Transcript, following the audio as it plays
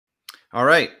All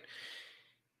right.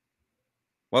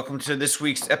 Welcome to this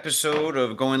week's episode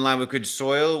of Going Live with Good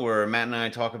Soil, where Matt and I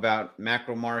talk about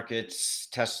macro markets,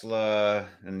 Tesla,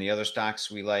 and the other stocks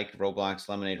we like, Roblox,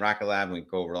 Lemonade, Rocket Lab. And we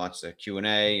go over lots of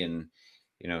Q&A. And,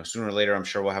 sooner or later, I'm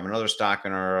sure we'll have another stock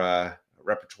in our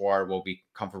repertoire we'll be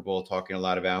comfortable talking a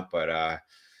lot about. But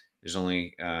there's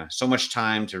only so much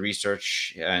time to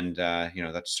research. And,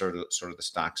 that's sort of the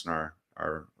stocks in our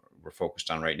we're focused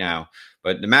on right now.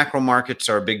 But the macro markets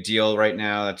are a big deal right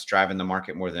now. That's driving the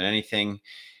market more than anything.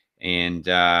 And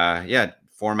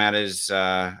format is,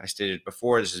 I stated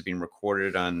before, this is being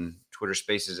recorded on Twitter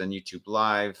Spaces and YouTube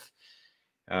Live.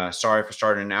 Sorry for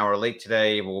starting an hour late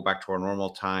today. We'll go back to our normal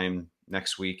time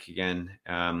next week again.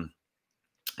 Matt,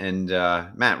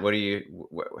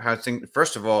 how's things?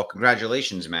 First of all,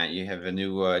 congratulations, Matt. You have a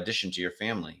new addition to your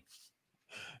family.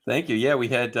 Thank you. Yeah, we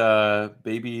had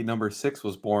baby number 6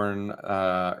 was born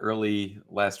early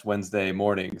last Wednesday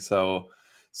morning. So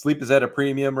sleep is at a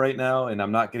premium right now, and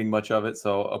I'm not getting much of it.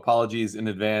 So apologies in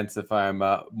advance if I'm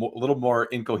a little more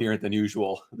incoherent than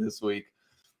usual this week.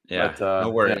 Yeah, But no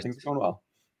worries. yeah, things are going well.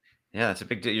 Yeah, that's a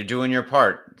big deal. You're doing your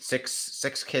part.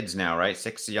 Six kids now, right?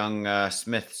 6 young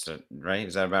Smiths, right?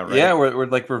 Is that about right? Yeah, we're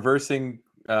like reversing,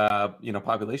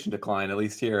 population decline, at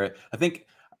least here. I think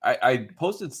I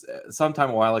posted sometime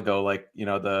a while ago, like,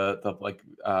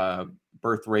 the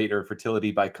birth rate or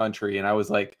fertility by country. And I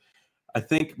was like, I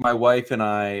think my wife and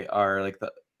I are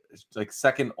like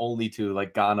second only to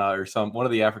like Ghana or one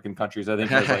of the African countries. I think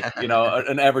has like,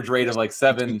 an average rate of like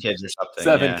 7 kids or something.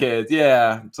 Seven kids.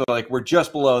 Yeah. So like we're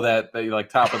just below that, like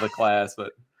top of the class,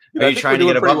 but are you trying to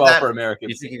get above that for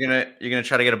Americans? You think you're gonna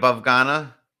try to get above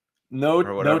Ghana?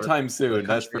 No time soon.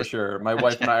 That's for sure. My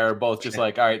wife and I are both just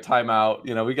like, all right, time out.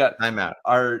 We got time out.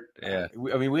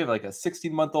 We have like a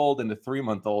 16-month-old and a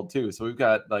 3-month-old too. So we've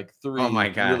got like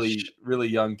 3 really, really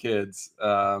young kids.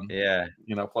 Plus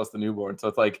the newborn. So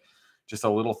it's like just a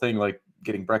little thing like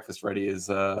getting breakfast ready is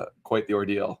quite the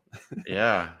ordeal.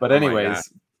 Yeah. But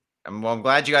anyways, I'm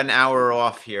glad you got an hour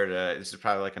off here. This is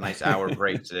probably like a nice hour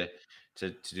break to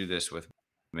do this with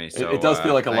me. So it does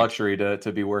feel like a luxury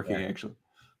to be working, actually.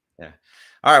 Yeah.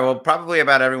 All right. Well, probably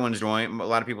about everyone's joined. A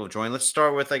lot of people have joined. Let's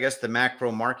start with, I guess, the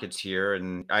macro markets here.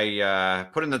 And I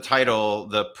put in the title,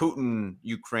 the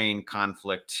Putin-Ukraine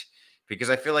conflict, because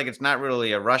I feel like it's not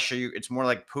really a Russia. It's more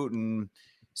like Putin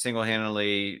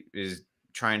single-handedly is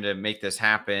trying to make this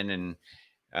happen.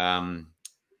 And,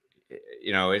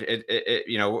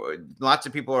 lots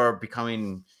of people are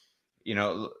becoming,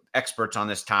 experts on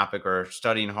this topic or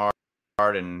studying hard.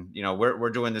 And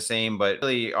we're doing the same, but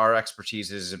really our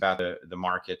expertise is about the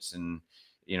markets and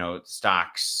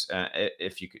stocks.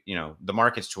 If the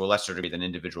markets to a lesser degree than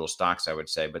individual stocks, I would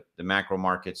say, but the macro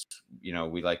markets,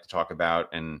 we like to talk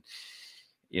about. And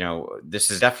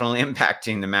this is definitely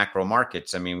impacting the macro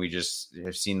markets. I mean, we just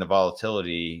have seen the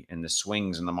volatility and the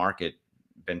swings in the market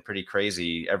been pretty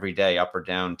crazy every day, up or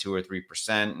down 2 or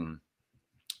 3%.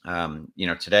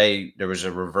 And today there was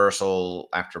a reversal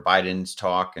after Biden's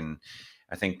talk. And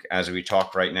I think as we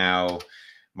talk right now,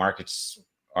 markets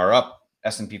are up.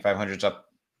 S&P 500's up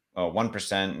 1%.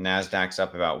 NASDAQ's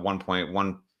up about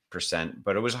 1.1%,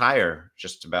 but it was higher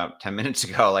just about 10 minutes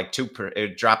ago, like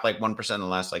it dropped like 1% in the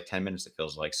last like 10 minutes, it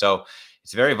feels like. So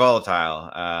it's very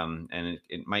volatile, and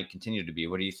it might continue to be.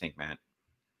 What do you think, Matt?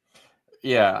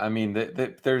 Yeah, I mean,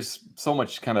 there's so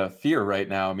much kind of fear right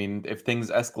now. I mean, if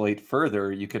things escalate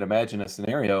further, you could imagine a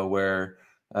scenario where,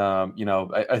 I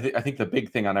think the big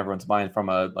thing on everyone's mind from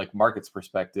a like markets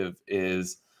perspective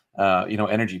is,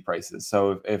 energy prices.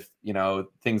 So if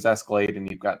things escalate and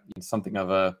you've got something of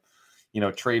a,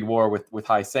 trade war with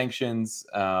high sanctions,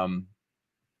 and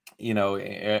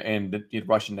the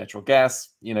Russian natural gas,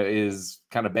 is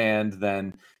kind of banned,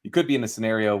 then you could be in a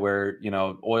scenario where,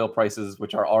 oil prices,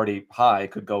 which are already high,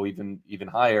 could go even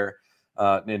higher.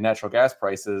 And natural gas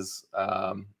prices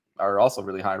are also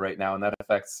really high right now. And that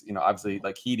affects, obviously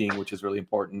like heating, which is really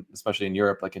important, especially in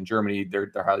Europe, like in Germany,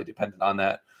 they're highly dependent on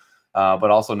that.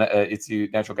 But also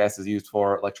natural gas is used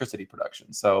for electricity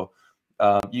production. So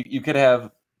you could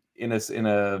have in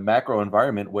a macro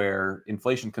environment where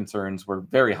inflation concerns were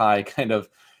very high, kind of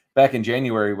back in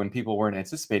January when people weren't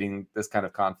anticipating this kind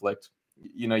of conflict.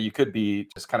 You could be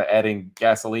just kind of adding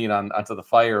gasoline onto the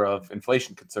fire of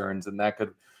inflation concerns, and that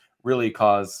could really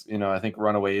cause, I think,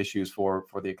 runaway issues for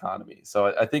the economy.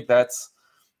 So I think that's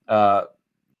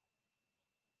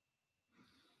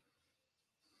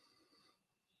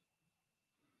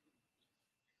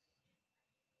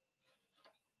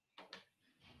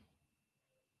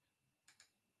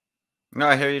No,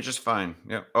 I hear you just fine.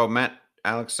 Yeah. Oh, Matt,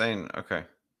 Alex saying, okay.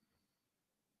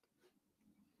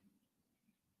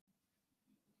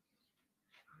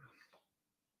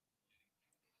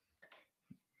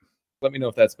 Let me know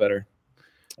if that's better.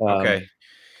 Okay.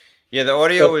 Yeah, the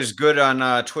audio is good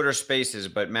on Twitter Spaces,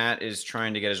 but Matt is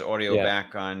trying to get his audio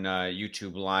back on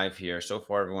YouTube Live here. So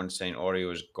far, everyone's saying audio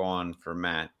is gone for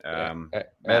Matt.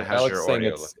 Matt, how's Alex your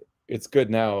saying audio? it's good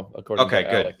now, according to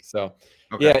good. Alec. So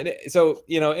yeah, so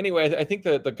anyway, I think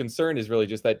the concern is really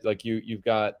just that like you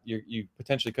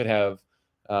potentially could have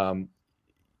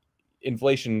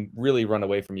inflation really run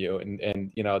away from you,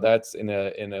 and that's in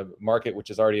a market which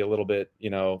is already a little bit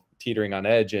teetering on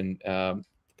edge, and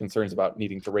concerns about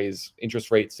needing to raise interest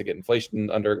rates to get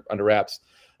inflation under wraps.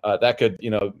 That could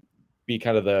be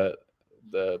kind of the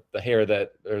hair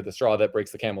that, or the straw that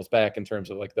breaks the camel's back in terms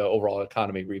of like the overall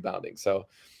economy rebounding. So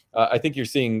I think you're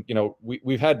seeing,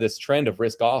 we've had this trend of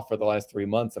risk off for the last 3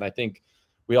 months, and I think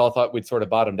we all thought we'd sort of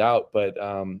bottomed out, but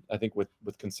I think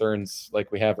with concerns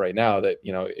like we have right now, that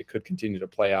it could continue to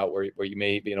play out where you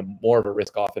may be in a more of a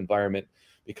risk off environment,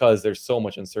 because there's so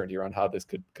much uncertainty around how this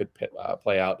could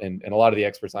play out, and a lot of the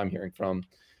experts I'm hearing from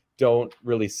don't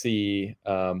really see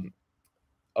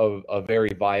a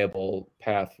very viable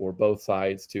path for both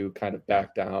sides to kind of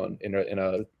back down in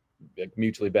a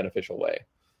mutually beneficial way.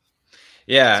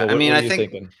 Yeah, so I mean,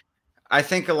 I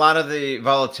think a lot of the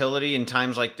volatility in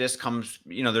times like this comes,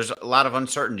 there's a lot of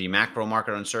uncertainty, macro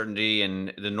market uncertainty,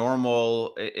 and the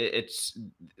normal,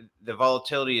 the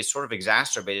volatility is sort of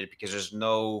exacerbated because there's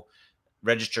no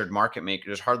registered market maker.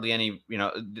 There's hardly any,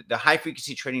 the high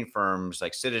frequency trading firms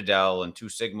like Citadel and Two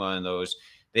Sigma and those,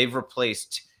 they've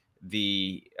replaced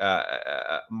the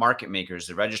market makers,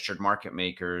 the registered market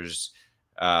makers,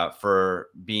 for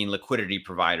being liquidity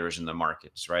providers in the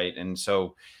markets, right? And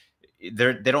so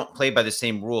they don't play by the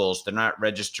same rules. They're not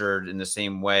registered in the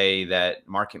same way that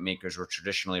market makers were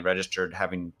traditionally registered,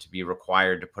 having to be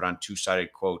required to put on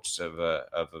two-sided quotes of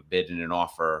a bid and an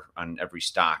offer on every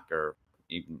stock, or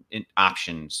even in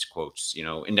options quotes,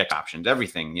 index options,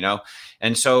 everything,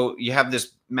 And so you have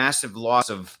this massive loss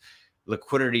of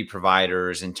liquidity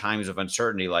providers in times of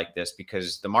uncertainty like this,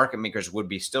 because the market makers would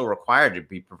be still required to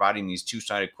be providing these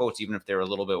two-sided quotes. Even if they're a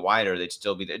little bit wider, it'd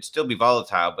still be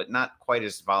volatile, but not quite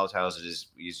as volatile as it is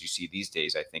as you see these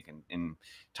days, I think, in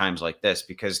times like this,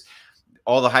 because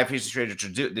all the high frequency traders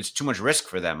it's too much risk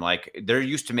for them. Like, they're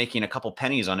used to making a couple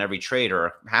pennies on every trade,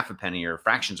 or half a penny, or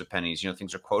fractions of pennies.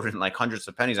 Things are quoted in like hundreds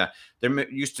of pennies. They're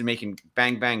used to making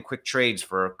bang quick trades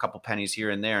for a couple pennies here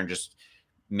and there, and just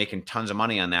making tons of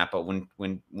money on that. But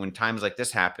when times like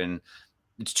this happen,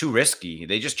 it's too risky.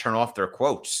 They just turn off their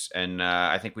quotes. And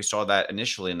I think we saw that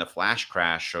initially in the flash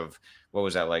crash of, what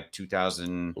was that, like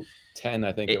 2010,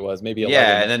 I think it was, maybe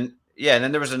 11. And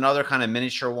then there was another kind of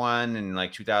miniature one in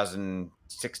like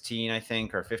 2016, I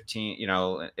think, or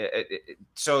 15,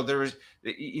 so there was,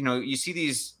 you see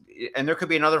these, and there could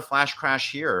be another flash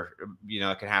crash here,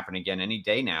 it could happen again any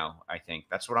day now. I think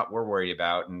that's what we're worried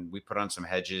about. And we put on some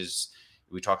hedges.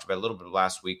 We talked about a little bit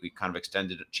last week. We kind of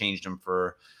changed them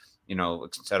for,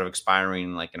 instead of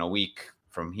expiring like in a week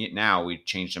from here, now we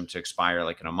changed them to expire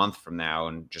like in a month from now,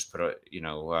 and just put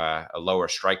a lower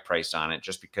strike price on it,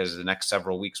 just because the next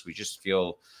several weeks we just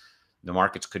feel the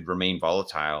markets could remain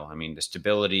volatile. I mean, the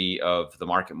stability of the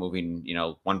market moving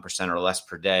 1% or less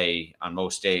per day on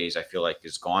most days, I feel like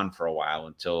is gone for a while,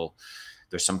 until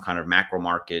there's some kind of macro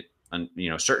market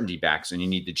certainty backs, and you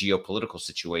need the geopolitical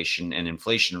situation and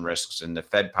inflation risks and the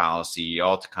Fed policy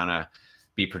all to kind of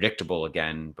be predictable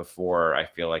again, before I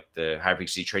feel like the high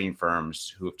frequency trading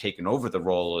firms who have taken over the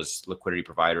role as liquidity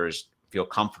providers feel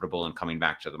comfortable in coming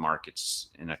back to the markets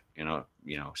in a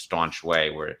staunch way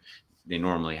where they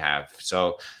normally have.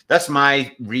 So that's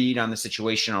my read on the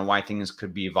situation, on why things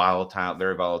could be volatile,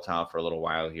 very volatile for a little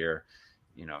while here.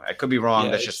 I could be wrong.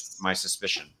 Yeah, that's just my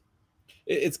suspicion.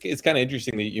 It's kind of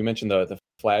interesting that you mentioned the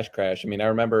flash crash. I mean, I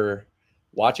remember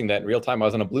watching that in real time. I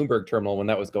was on a Bloomberg terminal when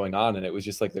that was going on, and it was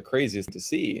just like the craziest to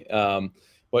see.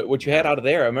 But what you had out of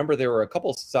there, I remember there were a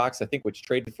couple stocks, I think, which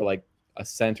traded for like a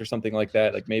cent or something like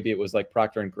that. Like maybe it was like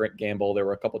Procter and Gamble. There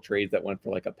were a couple trades that went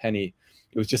for like a penny.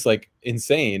 It was just like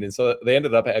insane. And so they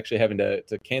ended up actually having to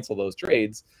cancel those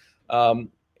trades.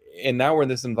 And now we're in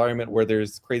this environment where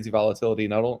there's crazy volatility,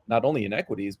 not only in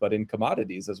equities, but in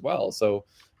commodities as well. So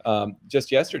just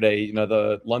yesterday,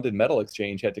 the London Metal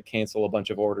Exchange had to cancel a bunch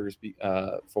of orders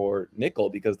for nickel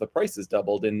because the prices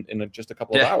doubled in just a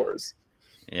couple of hours.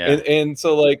 Yeah. And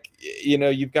so like,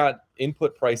 you've got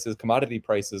input prices, commodity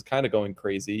prices kind of going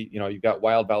crazy. You've got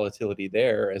wild volatility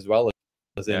there, as well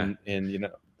as in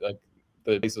like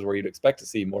the places where you'd expect to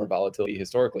see more volatility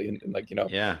historically, and like,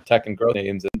 tech and growth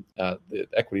names and the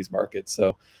equities market.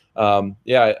 So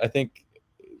I think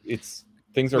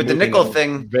things are with the nickel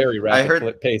thing very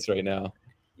rapid pace right now.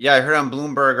 Yeah, I heard on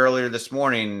Bloomberg earlier this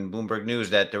morning, Bloomberg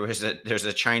News, that there's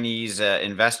a Chinese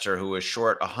investor who was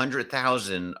short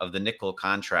 100,000 of the nickel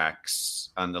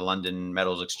contracts on the London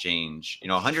Metals Exchange.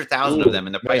 100,000 of them,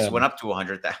 and the price went up to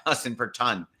 100,000 per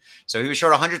ton. So he was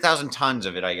short 100,000 tons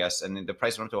of it, I guess, and the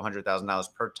price went up to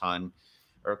 $100,000 per ton,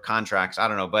 or contracts. I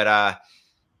don't know, but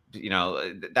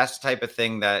that's the type of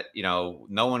thing that no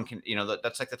one can.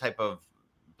 That's like the type of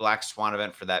black swan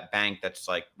event for that bank that's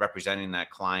like representing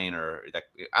that client, or that,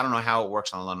 I don't know how it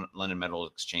works on London Metal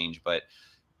Exchange, but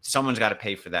someone's got to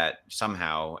pay for that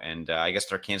somehow. And I guess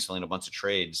they're canceling a bunch of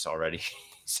trades already.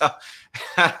 So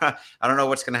I don't know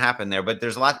what's going to happen there, but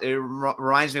there's a lot. It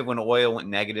reminds me of when oil went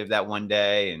negative that one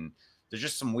day, and there's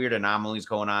just some weird anomalies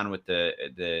going on with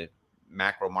the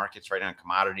macro markets right now,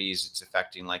 commodities. It's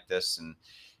affecting like this. And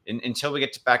until we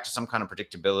get back to some kind of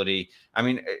predictability, I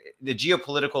mean, the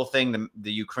geopolitical thing,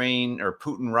 the Ukraine or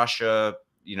Putin, Russia,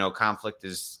 conflict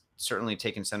is certainly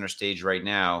taking center stage right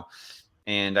now.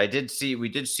 And we did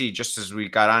see just as we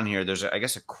got on here, there's, I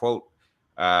guess, a quote.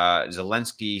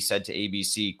 Zelensky said to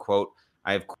ABC, quote,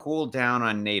 "I have cooled down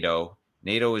on NATO.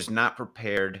 NATO is not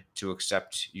prepared to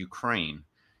accept Ukraine."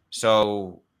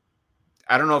 So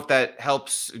I don't know if that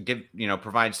helps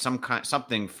provide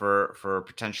something for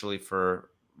potentially for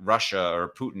Russia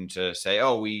or Putin to say,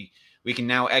 oh, we can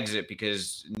now exit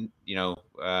because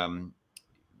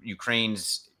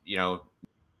Ukraine's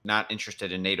not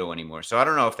interested in NATO anymore. So I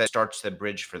don't know if that starts the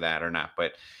bridge for that or not,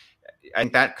 but I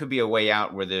think that could be a way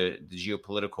out where the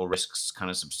geopolitical risks kind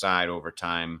of subside over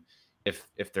time,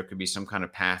 if there could be some kind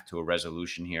of path to a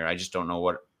resolution here. I just don't know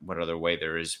what other way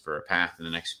there is for a path in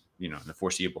the next in the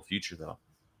foreseeable future, though.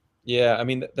 Yeah, I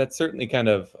mean, that certainly kind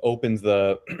of opens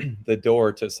the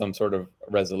door to some sort of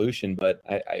resolution. But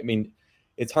I mean,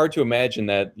 it's hard to imagine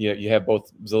that you have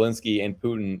both Zelensky and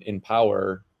Putin in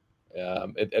power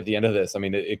at the end of this. I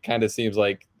mean, it kind of seems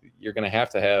like you're going to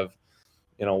have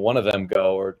one of them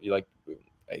go, or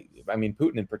I mean,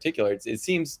 Putin in particular. It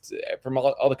seems from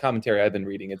all the commentary I've been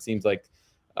reading, it seems like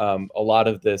a lot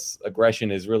of this aggression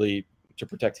is really to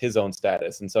protect his own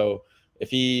status. And so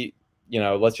if he,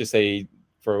 let's just say,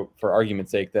 for argument's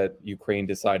sake, that Ukraine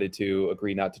decided to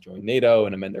agree not to join NATO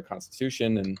and amend their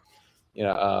constitution, and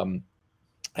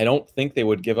I don't think they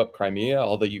would give up Crimea.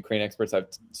 All the Ukraine experts I've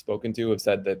spoken to have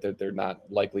said that they're not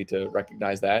likely to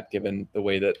recognize that, given the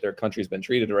way that their country's been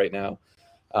treated right now.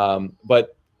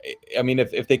 But I mean,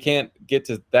 if they can't get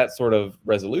to that sort of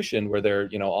resolution where they're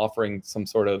offering some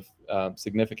sort of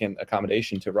significant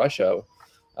accommodation to Russia,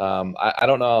 I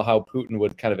don't know how Putin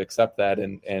would kind of accept that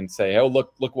and say, oh,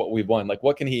 look what we've won. Like,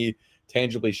 what can he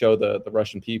tangibly show the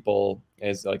Russian people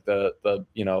as like the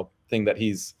thing that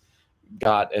he's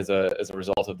got as a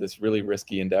result of this really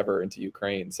risky endeavor into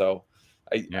Ukraine? So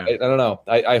I don't know.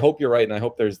 I hope you're right, and I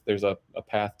hope there's a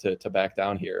path to back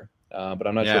down here. But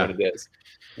I'm not sure what it is.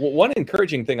 One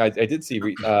encouraging thing I did see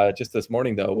just this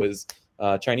morning, though, was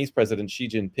Chinese President Xi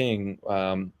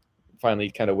Jinping finally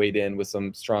kind of weighed in with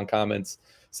some strong comments,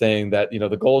 saying that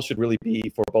the goal should really be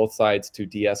for both sides to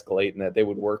de-escalate, and that they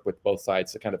would work with both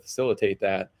sides to kind of facilitate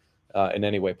that in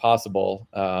any way possible.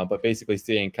 But basically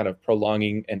saying kind of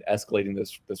prolonging and escalating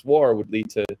this war would lead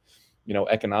to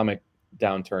economic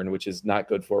downturn, which is not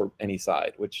good for any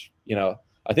side, which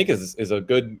I think is a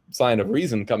good sign of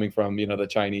reason coming from the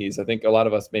Chinese. I think a lot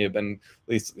of us may have been,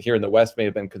 at least here in the West, may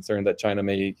have been concerned that China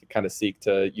may kind of seek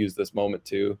to use this moment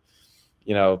to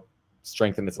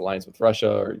strengthen its alliance with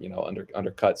Russia, or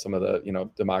undercut some of the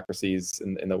democracies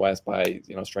in the West by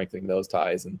strengthening those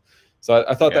ties. And so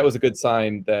I thought that was a good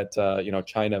sign that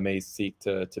China may seek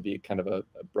to be kind of a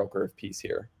broker of peace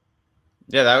here.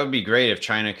 Yeah, that would be great if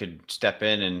China could step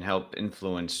in and help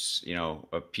influence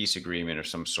a peace agreement of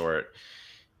some sort.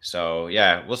 So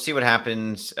yeah, we'll see what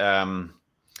happens. I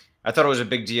thought it was a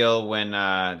big deal when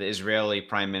the Israeli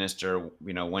prime minister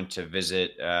went to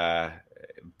visit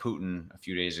Putin a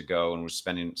few days ago and was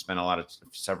spent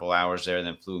several hours there, and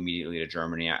then flew immediately to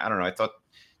Germany. I don't know. I thought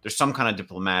there's some kind of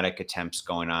diplomatic attempts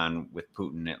going on with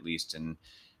Putin, at least, and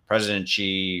President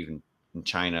Xi in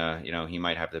China, he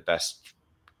might have the best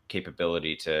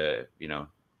capability to,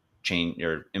 change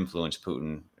or influence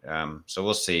Putin. So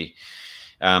we'll see.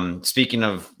 Speaking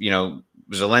of,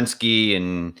 Zelensky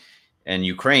and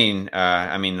Ukraine,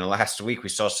 I mean, the last week we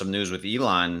saw some news with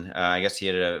Elon. I guess he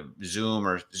had a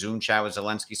Zoom chat with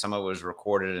Zelensky. Some of it was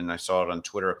recorded, and I saw it on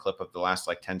Twitter, a clip of the last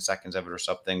 10 seconds of it or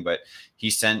something. But he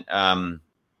sent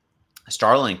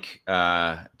Starlink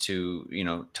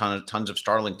to tons of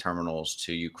Starlink terminals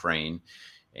to Ukraine,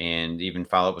 and even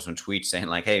follow up with some tweets saying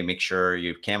hey, make sure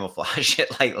you camouflage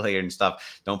it lightly and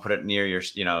stuff. Don't put it near your,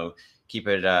 keep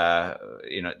it,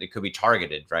 it could be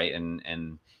targeted, right?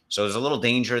 And So there's a little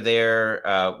danger there,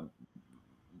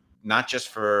 not just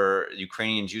for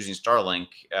Ukrainians using Starlink,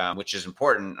 which is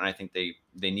important. And I think they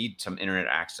need some internet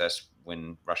access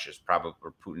when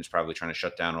Putin's probably trying to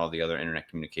shut down all the other internet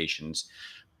communications.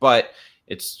 But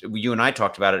you and I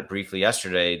talked about it briefly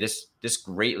yesterday. This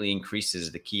greatly increases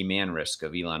the key man risk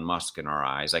of Elon Musk in our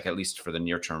eyes, like at least for the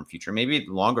near term future, maybe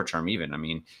longer term even. I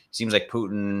mean, it seems like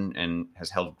Putin has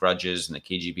held grudges in the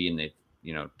KGB, and they've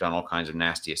done all kinds of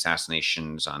nasty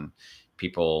assassinations on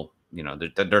people.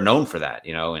 They're known for that,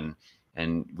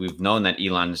 and we've known that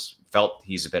Elon's felt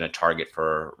he's been a target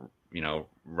for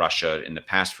Russia in the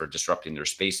past for disrupting their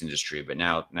space industry. But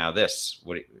now this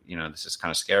is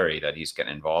kind of scary that he's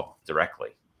getting involved directly.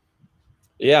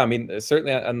 Yeah, I mean,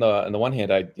 certainly on the one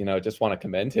hand, I just want to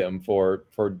commend him for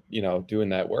doing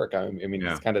that work. I mean,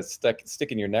 it's kind of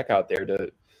sticking your neck out there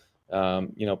to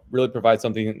really provide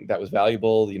something that was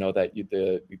valuable, that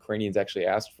the Ukrainians actually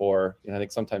asked for. I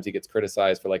think sometimes he gets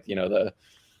criticized for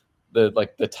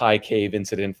the Thai cave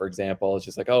incident, for example. It's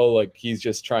just he's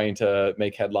just trying to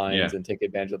make headlines and take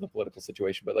advantage of the political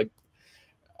situation. But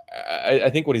I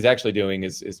think what he's actually doing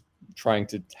is trying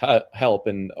to help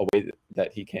in a way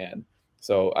that he can.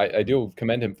 So I do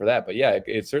commend him for that. But yeah,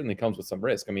 it certainly comes with some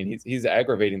risk. I mean, he's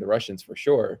aggravating the Russians for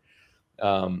sure.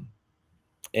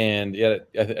 And yet,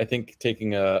 I think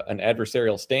taking an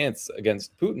adversarial stance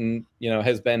against Putin,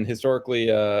 has been historically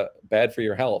bad for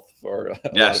your health for a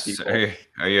lot of people.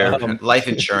 Or your life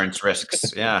insurance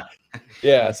risks. Yeah.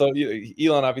 Yeah. So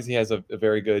Elon obviously has a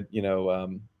very good,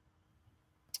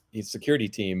 security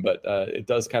team, but it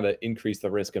does kind of increase the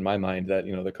risk in my mind that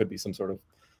there could be some sort of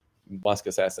Musk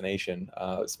assassination,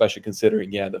 especially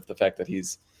considering the fact that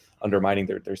he's undermining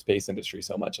their space industry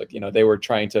so much. They were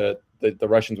trying to, the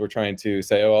Russians were trying to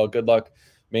say, oh, well, good luck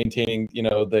maintaining,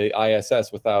 the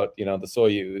ISS without, the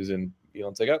Soyuz. And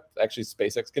Elon's like, oh, actually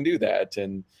SpaceX can do that.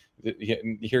 And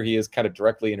here he is kind of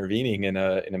directly intervening in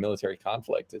a military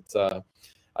conflict. It's,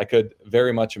 I could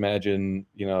very much imagine,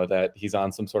 that he's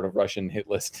on some sort of Russian hit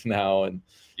list now. And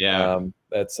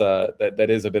that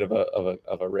is a bit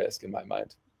of a risk in my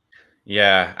mind.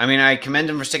 Yeah, I mean, I commend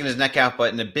him for sticking his neck out,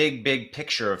 but in the big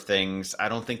picture of things, I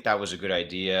don't think that was a good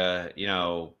idea.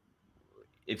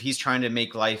 If he's trying to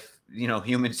make life,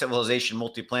 human civilization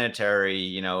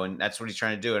multiplanetary, and that's what he's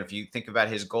trying to do. And if you think about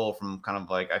his goal from kind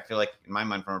of I feel like in my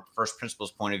mind, from a first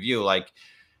principles point of view,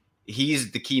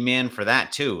 he's the key man for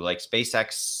that too.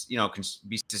 SpaceX, can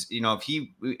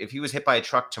be, if he was hit by a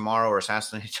truck tomorrow or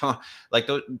assassinated tomorrow,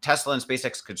 Tesla and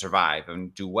SpaceX could survive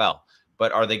and do well.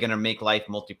 But are they going to make life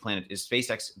multiplanetary? Is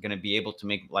SpaceX going to be able to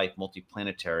make life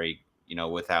multiplanetary,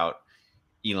 without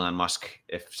Elon Musk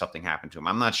if something happened to him?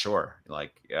 I'm not sure.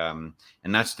 And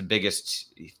that's the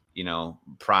biggest,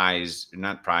 prize,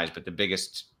 not prize, but the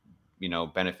biggest,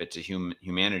 benefit to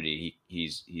humanity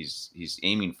he's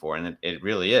aiming for. And it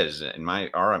really is, in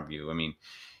our view. I mean,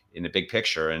 in the big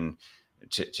picture, and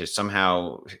to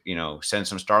somehow, send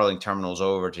some Starlink terminals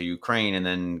over to Ukraine and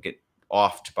then get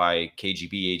offed by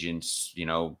KGB agents,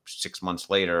 6 months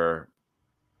later,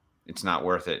 it's not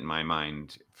worth it in my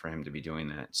mind for him to be doing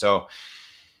that. So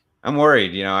I'm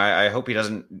worried, I hope he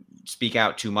doesn't speak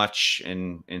out too much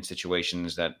in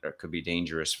situations that could be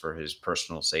dangerous for his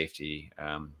personal safety.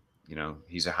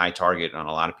 He's a high target on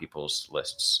a lot of people's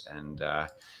lists. And,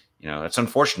 it's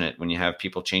unfortunate when you have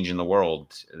people changing the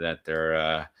world that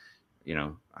they're,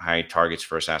 high targets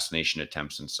for assassination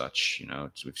attempts and such.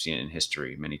 We've seen it in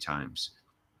history many times.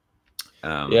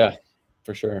 Yeah,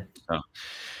 for sure. So,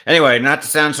 anyway, not to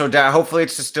sound so down. Hopefully,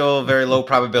 it's still a very low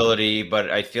probability. But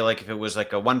I feel like if it was a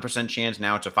 1% chance,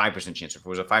 now it's a 5% chance. If it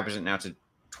was a 5%, now it's a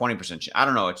 20% chance. I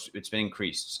don't know. It's been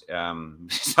increased.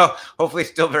 So hopefully,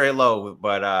 it's still very low.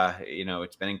 But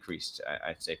it's been increased.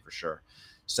 I'd say for sure.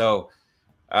 So.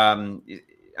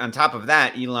 On top of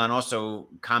that, Elon also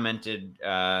commented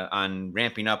on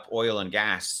ramping up oil and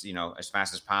gas, as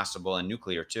fast as possible, and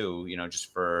nuclear too,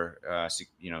 just for,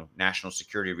 national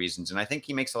security reasons. And I think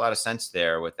he makes a lot of sense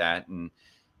there with that. And,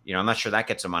 I'm not sure that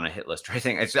gets him on a hit list or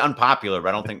anything. It's unpopular,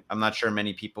 but I'm not sure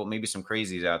many people, maybe some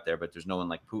crazies out there, but there's no one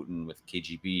like Putin with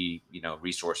KGB,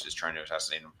 resources trying to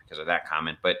assassinate him because of that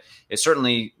comment. But it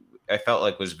certainly, I felt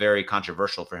like was very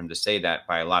controversial for him to say that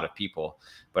by a lot of people.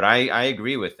 But I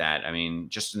agree with that. I mean,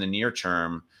 just in the near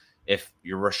term, if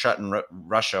you're shutting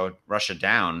Russia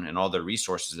down and all the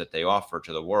resources that they offer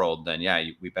to the world, then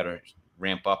we better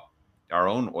ramp up our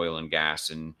own oil and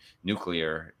gas and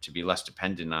nuclear to be less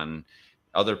dependent on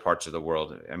other parts of the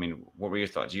world. I mean, what were your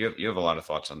thoughts? You have a lot of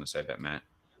thoughts on this, I bet, Matt.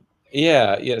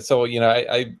 Yeah. So,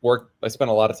 I spent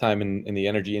a lot of time in the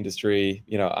energy industry,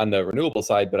 on the renewable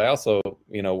side, but I also,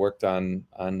 worked on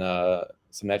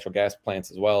some natural gas plants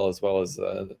as well as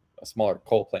a smaller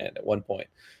coal plant at one point.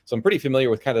 So I'm pretty familiar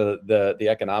with kind of the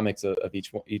economics of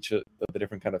each of the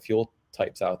different kind of fuel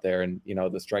types out there, and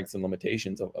the strengths and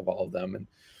limitations of all of them.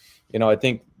 And I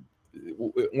think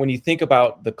when you think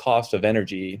about the cost of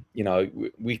energy,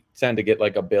 we tend to get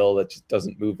like a bill that just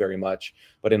doesn't move very much.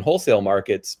 But in wholesale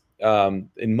markets,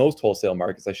 in most wholesale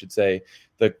markets, I should say,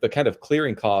 the kind of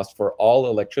clearing cost for all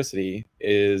electricity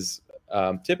is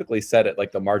typically set at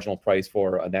like the marginal price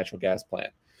for a natural gas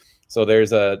plant. So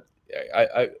there's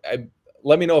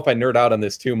let me know if I nerd out on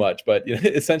this too much, but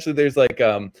essentially there's like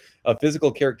a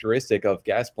physical characteristic of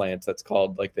gas plants that's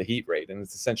called like the heat rate. And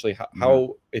it's essentially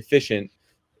how efficient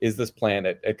is this plant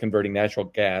at converting natural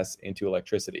gas into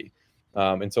electricity.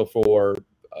 And so for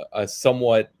a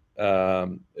somewhat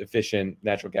efficient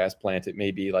natural gas plant, it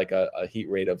may be like a heat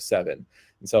rate of 7.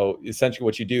 And so essentially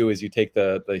what you do is you take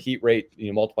the heat rate,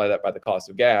 you multiply that by the cost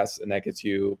of gas, and that gets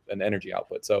you an energy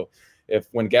output. So if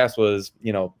when gas was,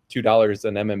 $2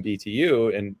 an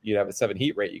MMBTU and you have a 7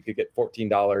 heat rate, you could get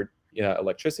 $14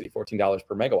 electricity, $14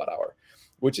 per megawatt hour,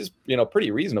 which is,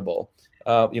 pretty reasonable.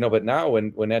 But now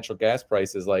when natural gas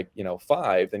price is like,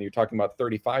 5, then you're talking about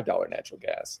 $35 natural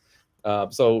gas.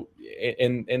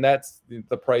 And that's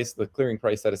the price, the clearing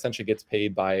price that essentially gets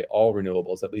paid by all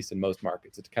renewables, at least in most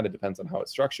markets. It kind of depends on how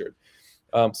it's structured.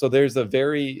 So there's a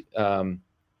very,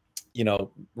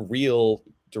 real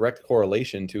direct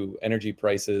correlation to energy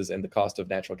prices and the cost of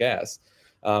natural gas.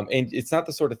 And it's not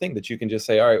the sort of thing that you can just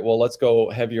say, all right, well, let's go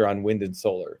heavier on wind and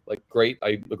solar. Like, great,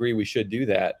 I agree we should do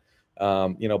that.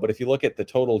 But if you look at the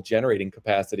total generating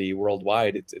capacity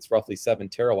worldwide, it's roughly 7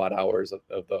 terawatt hours of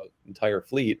the entire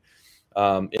fleet.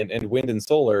 And wind and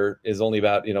solar is only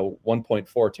about 1.4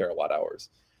 terawatt hours,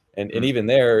 and even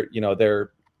there,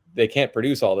 they can't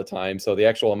produce all the time, so the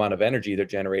actual amount of energy they're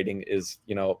generating is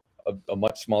a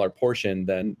much smaller portion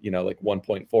than like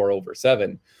 1.4 over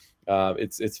 7.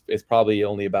 It's probably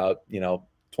only about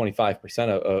 25%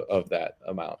 of that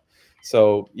amount.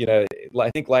 So I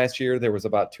think last year there was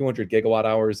about 200 gigawatt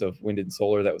hours of wind and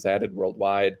solar that was added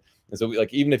worldwide, and so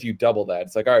even if you double that,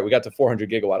 it's like, all right, we got to 400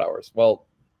 gigawatt hours. Well,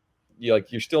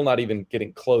 you're still not even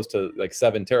getting close to like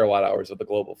 7 terawatt hours of the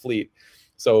global fleet.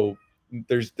 So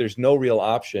there's no real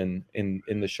option in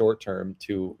the short term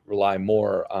to rely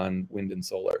more on wind and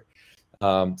solar.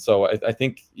 So I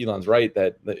think Elon's right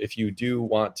that if you do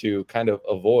want to kind of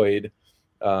avoid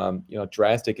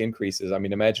drastic increases. I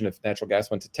mean, imagine if natural gas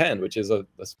went to 10, which is a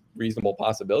reasonable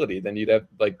possibility, then you'd have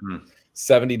like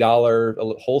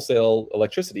 $70 wholesale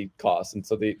electricity costs. And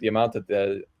so the amount that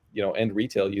the end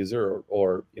retail user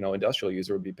or industrial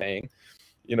user would be paying,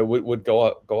 would go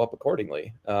up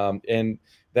accordingly. And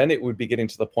then it would be getting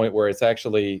to the point where it's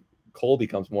actually coal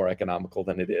becomes more economical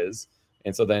than it is.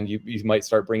 And so then you might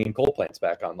start bringing coal plants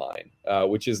back online,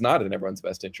 which is not in everyone's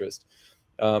best interest.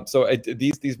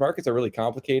 These markets are really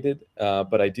complicated,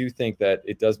 but I do think that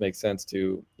it does make sense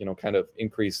to kind of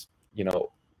increase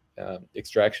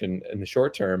extraction in the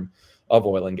short term of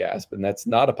oil and gas. And that's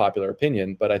not a popular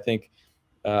opinion, but I think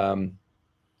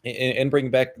and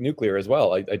bring back nuclear as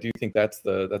well. I do think that's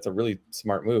a really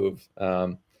smart move.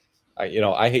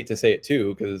 I hate to say it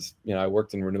too, because I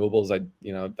worked in renewables.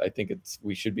 I think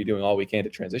we should be doing all we can to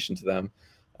transition to them.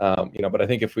 But I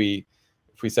think if we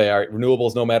say, all right,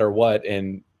 renewables no matter what,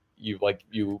 and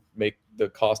you make the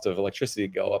cost of electricity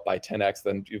go up by 10x,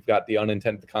 then you've got the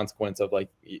unintended consequence of like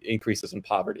increases in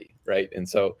poverty, right? And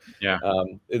so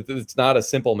it's not a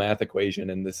simple math equation,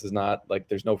 and this is not like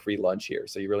there's no free lunch here.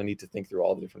 So you really need to think through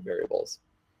all the different variables.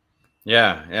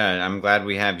 Yeah. I'm glad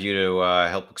we have you to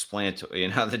help explain it to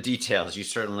the details. You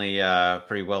certainly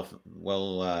pretty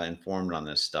well informed on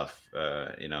this stuff,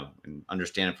 and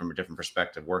understand it from a different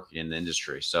perspective working in the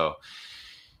industry. So,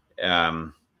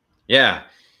 yeah.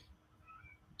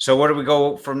 So where do we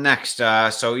go from next?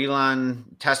 So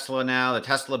Elon, Tesla now, the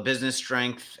Tesla business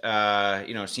strength,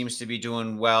 seems to be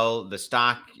doing well. The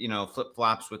stock,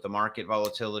 flip-flops with the market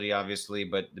volatility, obviously,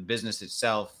 but the business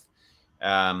itself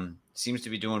seems to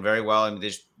be doing very well. I mean, they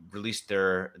just released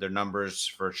their numbers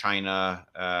for China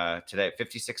today,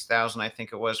 56,000, I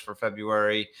think it was, for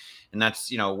February. And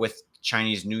that's, with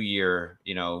Chinese New Year,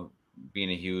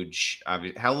 being a huge,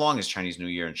 how long is Chinese New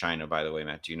Year in China, by the way,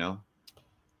 Matt? Do you know?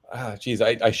 Geez,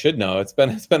 I should know. It's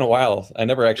been a while. I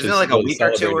never actually. Isn't it like a week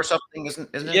or two or something? Isn't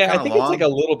it? Yeah, I think long? It's like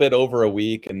a little bit over a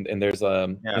week, and there's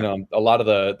a lot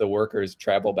of the workers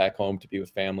travel back home to be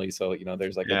with family, so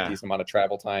there's like a decent amount of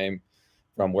travel time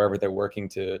from wherever they're working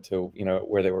to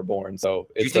where they were born. So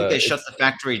do you think they shut the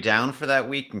factory down for that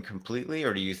week and completely,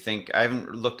 or do you think, I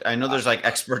haven't looked? I know there's like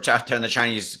experts out there in the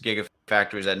Chinese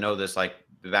gigafactories that know this like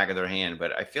the back of their hand,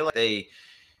 but I feel like they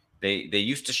they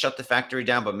used to shut the factory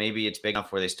down, but maybe it's big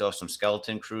enough where they still have some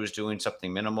skeleton crews doing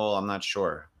something minimal. I'm not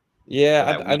sure.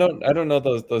 Yeah, I don't know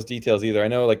those details either. I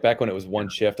know like back when it was one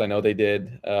shift, I know they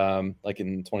did like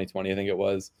in 2020, I think it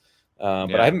was.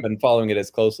 But I haven't been following it as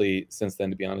closely since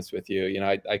then, to be honest with you. You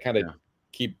know, I kind of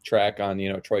keep track on,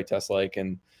 you know, Troy Teslike,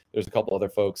 and there's a couple other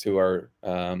folks who are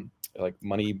like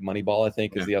Moneyball, I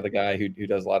think, is the other guy who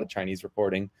does a lot of Chinese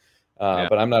reporting.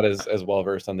 But I'm not as well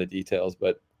versed on the details.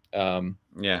 But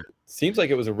seems like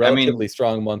it was a relatively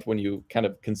strong month when you kind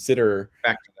of consider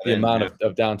the amount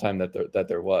of downtime that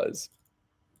there was.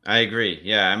 I agree.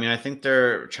 Yeah, I mean, I think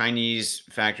their Chinese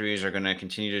factories are going to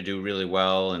continue to do really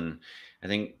well, and I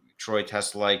think Troy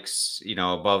Teslike's, you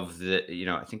know, above the, you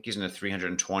know, I think he's in the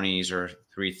 320s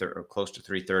or close to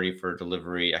 330 for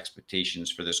delivery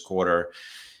expectations for this quarter,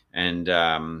 and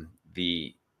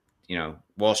the, you know,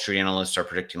 Wall Street analysts are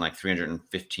predicting like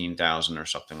 315,000 or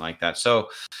something like that. So,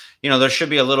 you know, there should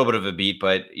be a little bit of a beat,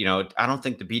 but, you know, I don't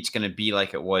think the beat's going to be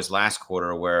like it was last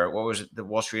quarter, where what was it? The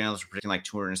Wall Street analysts were predicting like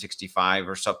 265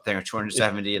 or something, or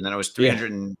 270, and then it was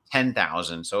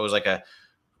 310,000. So it was like a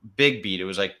big beat. It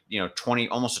was like, you know,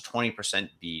 almost a 20%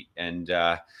 beat. And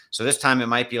so this time it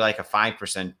might be like a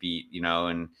 5% beat, you know,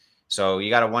 and so you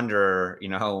got to wonder, you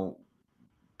know,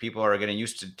 people are getting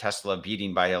used to Tesla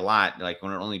beating by a lot. Like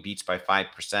when it only beats by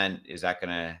 5%, is that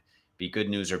going to be good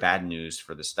news or bad news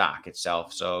for the stock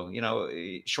itself? So, you know,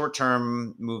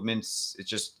 short-term movements, it's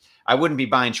just, I wouldn't be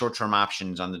buying short-term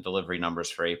options on the delivery numbers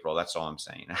for April. That's all I'm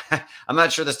saying. I'm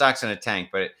not sure the stock's in a tank,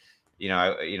 but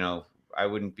I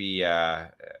wouldn't be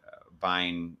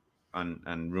buying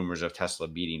on rumors of Tesla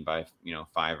beating by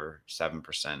 5 or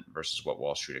 7% versus what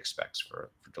Wall Street expects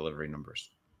for delivery numbers.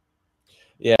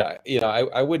 Yeah,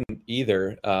 I wouldn't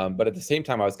either. But at the same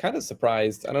time, I was kind of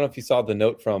surprised. I don't know if you saw the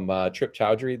note from Trip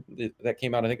Chowdhury that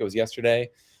came out. I think it was yesterday.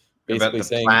 Basically about the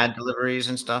saying Plaid deliveries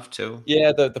and stuff too.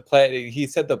 Yeah, the Plaid. He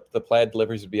said the Plaid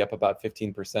deliveries would be up about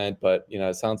 15%, but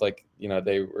it sounds like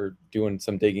they were doing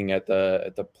some digging at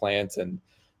the plants, and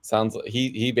sounds like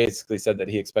he basically said that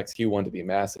he expects Q1 to be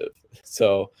massive.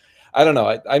 So I don't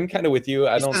know. I'm kind of with you.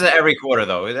 He says it every quarter,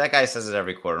 though. That guy says it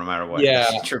every quarter, no matter what.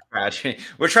 Yeah.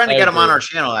 We're trying to get him on our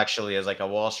channel, actually, as like a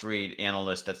Wall Street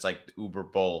analyst that's like uber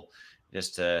bull.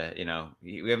 Just to,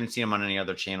 we haven't seen him on any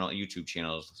other YouTube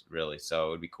channels, really. So it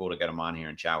would be cool to get him on here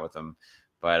and chat with him.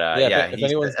 But if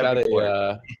anyone's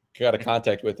got a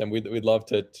contact with him, we'd love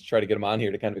to try to get him on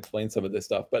here to kind of explain some of this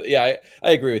stuff. But yeah,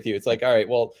 I agree with you. It's like, all right,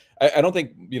 well, I don't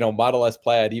think Model S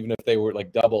Plaid, even if they were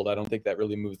like doubled, I don't think that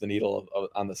really moves the needle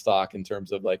on the stock in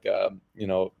terms of like a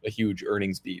huge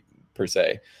earnings beat per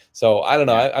se. So I don't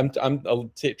know.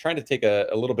 I'm trying to take a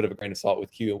little bit of a grain of salt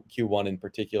with Q1 in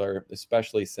particular,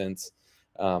 especially since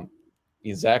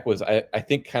Zach was, I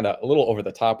think, kind of a little over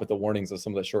the top with the warnings of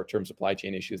some of the short-term supply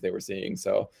chain issues they were seeing.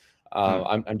 So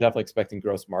I'm definitely expecting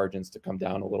gross margins to come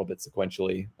down a little bit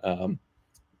sequentially.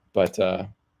 But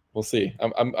we'll see.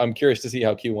 I'm curious to see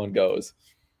how Q1 goes.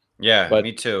 Yeah, but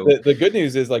me too. The good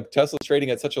news is like Tesla's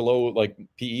trading at such a low like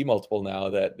PE multiple now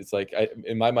that it's like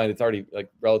in my mind it's already like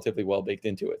relatively well baked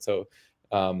into it. So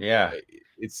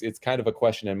it's kind of a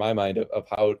question in my mind of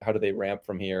how do they ramp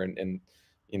from here, and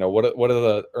what do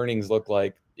the earnings look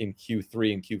like in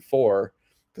Q3 and Q4?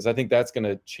 Because I think that's going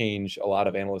to change a lot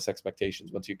of analysts'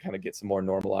 expectations once you kind of get some more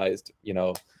normalized,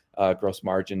 gross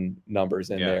margin numbers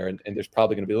in there. And there's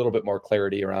probably going to be a little bit more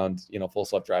clarity around, full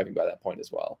self-driving by that point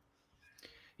as well.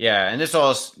 Yeah. And this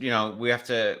all,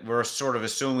 we're sort of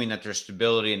assuming that there's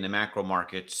stability in the macro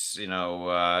markets,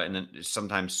 and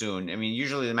sometime soon. I mean,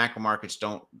 usually the macro markets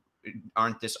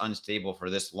aren't this unstable for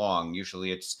this long.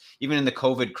 Usually it's even in the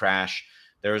COVID crash,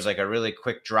 there was like a really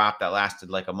quick drop that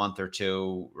lasted like a month or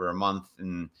two or a month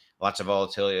and lots of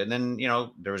volatility. And then,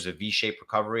 there was a V-shaped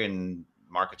recovery and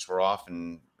markets were off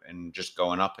and just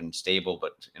going up and stable,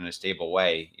 but in a stable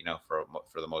way, for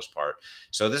the most part.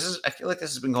 So I feel like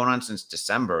this has been going on since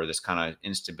December, this kind of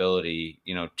instability,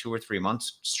 2 or 3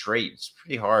 months straight. It's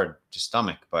pretty hard to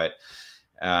stomach, but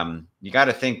you got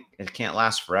to think it can't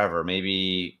last forever.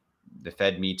 Maybe the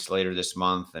Fed meets later this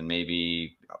month, and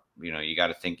maybe, you got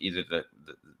to think either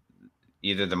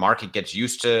the market gets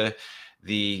used to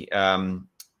the,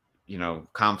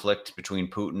 conflict between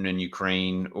Putin and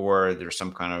Ukraine, or there's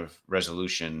some kind of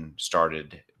resolution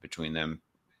started between them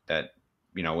that,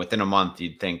 within a month,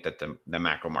 you'd think that the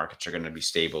macro markets are going to be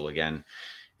stable again.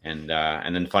 And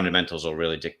then fundamentals will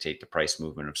really dictate the price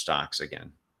movement of stocks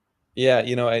again. Yeah.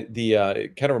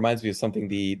 It kind of reminds me of something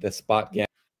the Spot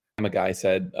Gamma guy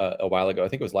said a while ago. I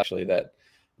think it was actually that,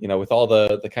 with all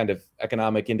the kind of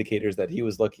economic indicators that he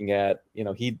was looking at,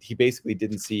 he basically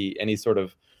didn't see any sort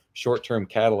of short-term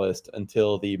catalyst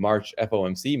until the March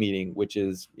FOMC meeting, which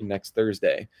is next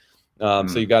Thursday.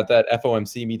 So you got that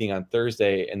FOMC meeting on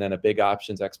Thursday, and then a big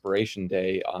options expiration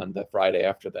day on the Friday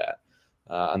after that,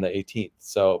 on the 18th.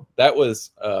 So that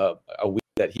was a week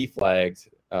that he flagged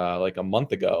like a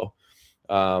month ago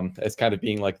as kind of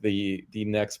being like the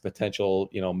next potential,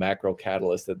 macro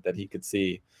catalyst that he could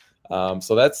see.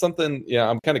 So that's something,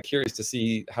 I'm kind of curious to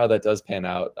see how that does pan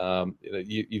out.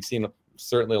 You've seen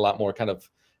certainly a lot more kind of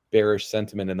bearish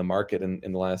sentiment in the market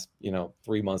in the last,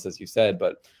 3 months, as you said,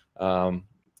 but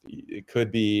it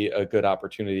could be a good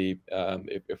opportunity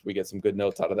if we get some good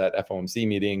notes out of that FOMC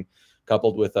meeting,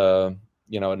 coupled with a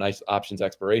nice options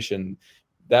expiration.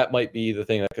 That might be the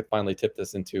thing that could finally tip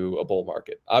this into a bull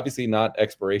market. Obviously not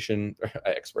expiration.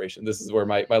 This is where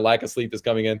my lack of sleep is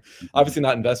coming in. Obviously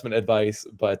not investment advice,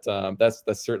 but that's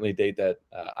certainly a date that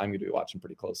I'm going to be watching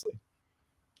pretty closely.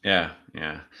 Yeah.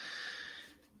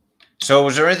 So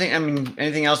was there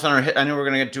anything else on our, I know we're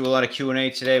going to do a lot of Q&A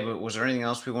today, but was there anything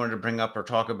else we wanted to bring up or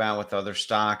talk about with other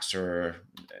stocks or,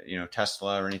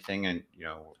 Tesla or anything? And,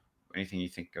 anything you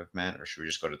think of, Matt, or should we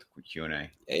just go to the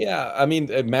Q&A? Yeah. I mean,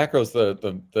 macro's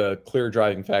the clear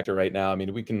driving factor right now. I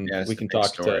mean, we can talk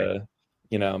story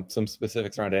to, some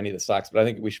specifics around any of the stocks, but I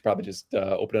think we should probably just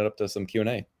open it up to some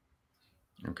Q&A.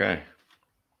 Okay.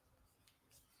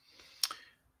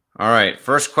 All right.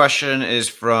 First question is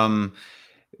from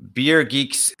Beer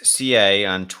Geeks CA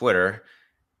on Twitter.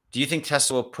 Do you think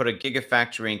Tesla will put a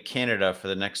gigafactory in Canada for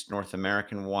the next North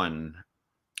American one?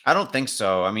 I don't think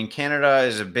so. I mean, Canada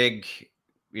is a big,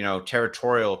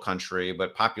 territorial country,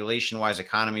 but population-wise,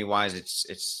 economy-wise,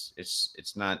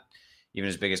 it's not even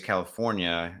as big as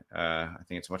California. I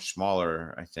think it's much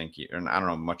smaller. I don't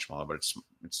know, much smaller, but it's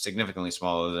significantly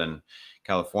smaller than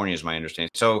California, is my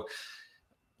understanding. So,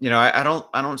 I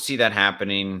don't see that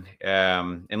happening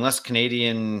unless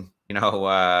Canadian,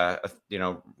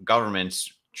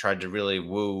 governments tried to really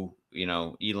woo,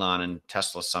 Elon and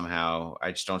Tesla somehow.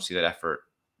 I just don't see that effort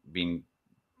being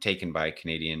taken by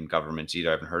Canadian governments either.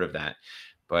 I haven't heard of that,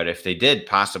 but if they did,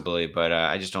 possibly, but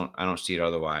I don't see it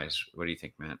otherwise. What do you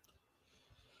think, Matt?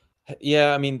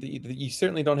 Yeah, I mean, you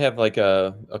certainly don't have like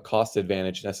a cost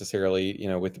advantage necessarily,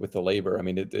 with the labor. I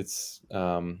mean, it's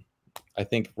I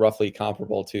think roughly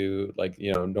comparable to like,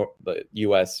 the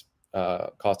U.S.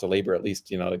 Cost of labor, at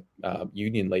least,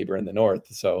 union labor in the North.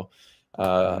 So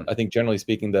I think generally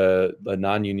speaking, the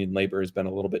non-union labor has been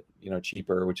a little bit,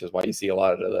 cheaper, which is why you see a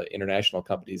lot of the international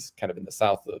companies kind of in the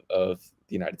south of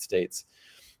the United States.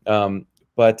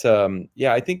 But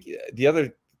I think the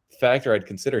other factor I'd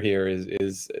consider here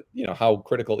is how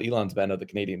critical Elon's been of the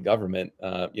Canadian government,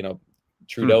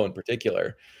 Trudeau in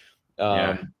particular.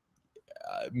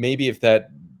 Maybe if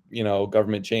that,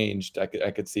 government changed, I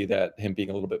could see that him being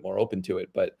a little bit more open to it.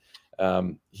 But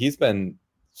he's been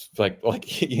like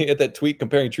he had that tweet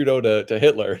comparing Trudeau to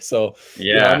Hitler. So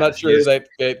I'm not sure that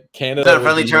Canada. It's not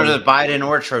friendly terms with Biden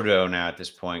or Trudeau now at this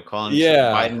point. Calling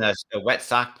Biden a wet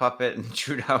sock puppet and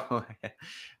Trudeau.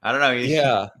 I don't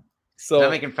know. So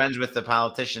not making friends with the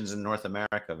politicians in North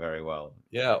America very well.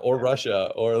 Yeah, or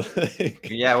Russia, or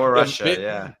or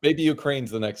Russia. Maybe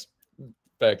Ukraine's the next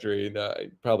factory. No,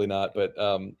 probably not, but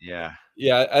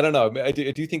I don't know. I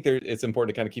do think it's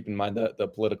important to kind of keep in mind the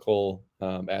political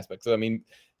aspect. So I mean,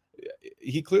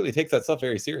 he clearly takes that stuff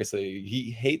very seriously. He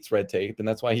hates red tape, and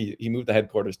that's why he moved the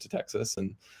headquarters to Texas.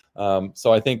 And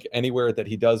so I think anywhere that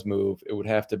he does move, it would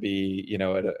have to be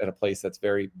at a place that's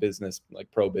very business,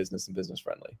 like pro business and business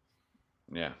friendly.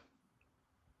 Yeah.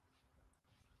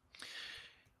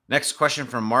 Next question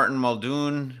from Martin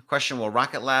Muldoon. Question: will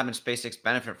Rocket Lab and SpaceX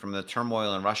benefit from the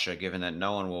turmoil in Russia, given that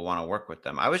no one will want to work with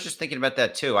them? I was just thinking about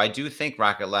that too. I do think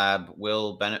Rocket Lab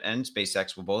will benefit and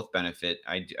SpaceX will both benefit.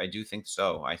 I do think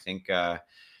so. I think,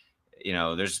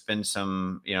 there's been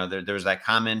some, there was that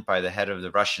comment by the head of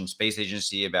the Russian Space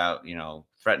Agency about,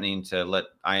 threatening to let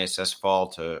ISS fall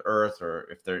to Earth, or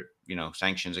if there,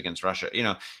 sanctions against Russia,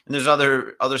 and there's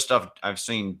other stuff I've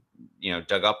seen,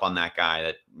 dug up on that guy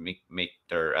that make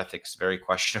their ethics very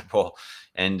questionable.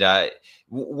 And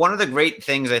one of the great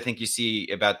things I think you see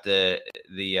about the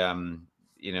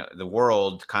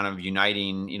world kind of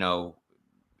uniting,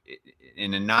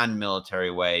 in a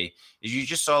non-military way, is you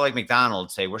just saw like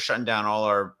McDonald's say, we're shutting down all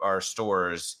our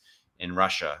stores in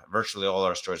Russia, virtually all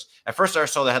our stores. At first I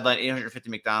saw the headline, 850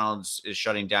 McDonald's is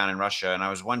shutting down in Russia. And I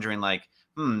was wondering like,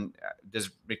 does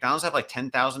McDonald's have like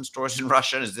 10,000 stores in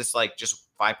Russia? Is this like just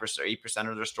 5% or 8%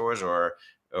 of their stores, or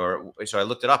so I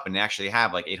looked it up and they actually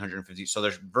have like 850. So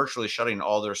they're virtually shutting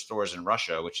all their stores in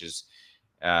Russia, which is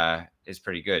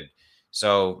pretty good.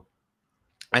 So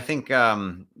I think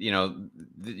you know,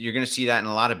 you're going to see that in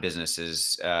a lot of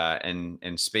businesses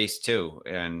and space too,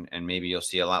 and maybe you'll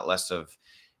see a lot less of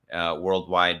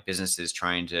worldwide businesses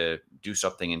trying to do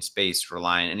something in space,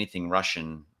 rely on anything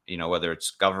Russian. You know, whether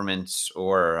it's governments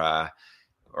or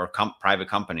private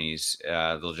companies,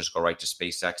 they'll just go right to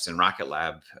SpaceX and Rocket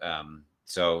Lab.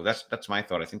 So that's my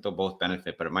thought. I think they'll both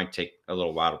benefit, but it might take a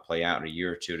little while to play out, a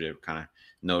year or two to kind of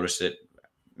notice it.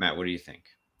 Matt, what do you think?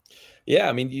 Yeah,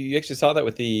 I mean, you actually saw that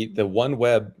with the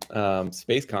OneWeb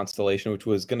space constellation, which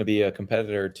was going to be a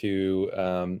competitor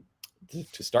to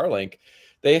Starlink.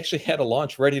 They actually had a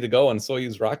launch ready to go on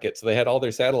Soyuz rocket, so they had all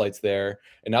their satellites there,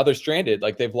 and now they're stranded.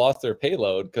 Like they've lost their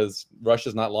payload because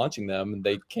Russia's not launching them, and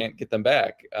they can't get them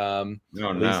back. At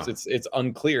least it's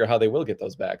unclear how they will get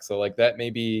those back. So like that may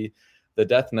be the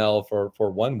death knell for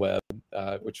OneWeb,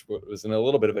 which was in a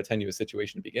little bit of a tenuous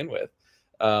situation to begin with.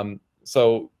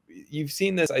 So you've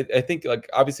seen this. I think like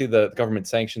obviously the government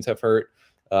sanctions have hurt,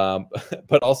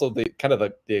 but also the kind of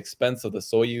the expense of the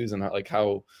Soyuz and like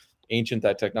how ancient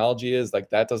that technology is, like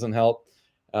that doesn't help.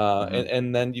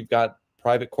 And then you've got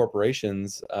private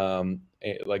corporations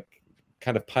like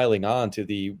kind of piling on to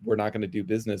the we're not going to do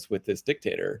business with this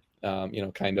dictator,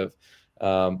 kind of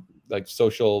like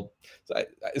social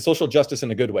justice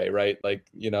in a good way, right? Like,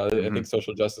 I think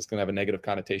social justice can have a negative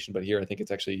connotation, but here I think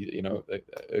it's actually,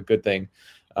 a good thing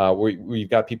where you've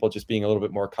got people just being a little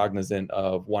bit more cognizant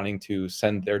of wanting to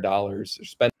send their dollars or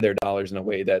spend their dollars in a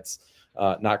way that's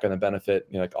not going to benefit,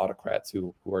 like autocrats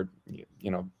who are,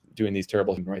 doing these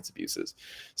terrible human rights abuses.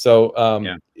 So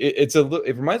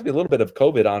it reminds me a little bit of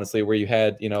COVID, honestly, where you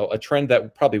had, a trend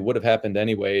that probably would have happened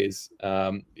anyways,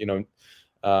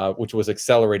 which was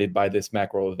accelerated by this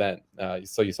macro event.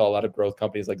 So you saw a lot of growth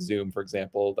companies like Zoom, for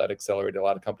example, that accelerated a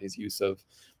lot of companies' use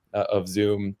of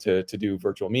Zoom to do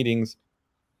virtual meetings.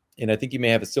 And I think you may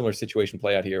have a similar situation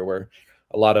play out here where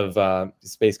a lot of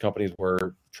space companies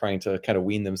were trying to kind of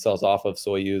wean themselves off of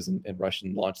Soyuz and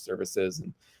Russian launch services.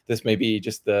 And this may be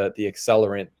just the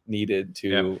accelerant needed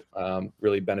to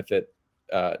really benefit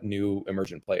new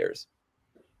emergent players.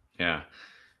 Yeah.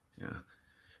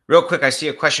 Real quick, I see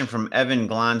a question from Evan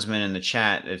Glonsman in the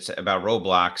chat. It's about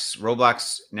Roblox.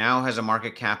 Roblox now has a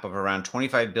market cap of around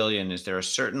 25 billion. Is there a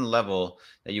certain level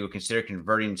that you would consider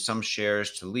converting some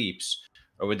shares to Leaps,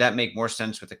 or would that make more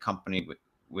sense with a company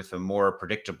with a more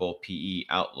predictable PE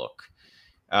outlook?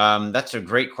 That's a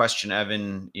great question,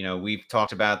 Evan. We've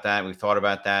talked about that. We've thought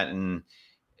about that. And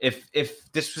if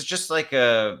this was just like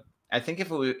I think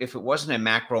if it wasn't a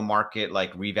macro market,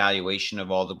 like revaluation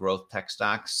of all the growth tech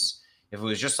stocks, if it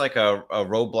was just like a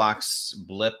Roblox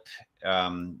blip,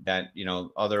 that,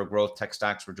 other growth tech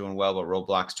stocks were doing well, but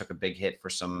Roblox took a big hit for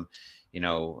some,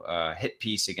 hit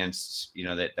piece against,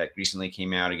 that recently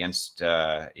came out against,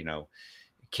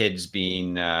 kids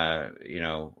being,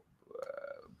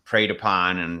 preyed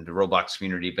upon in the Roblox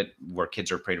community, but where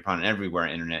kids are preyed upon everywhere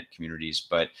in internet communities.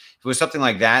 But if it was something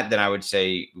like that, then I would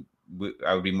say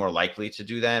I would be more likely to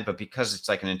do that. But because it's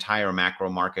like an entire macro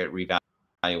market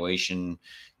revaluation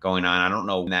going on, I don't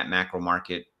know when that macro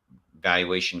market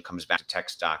valuation comes back to tech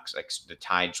stocks, like the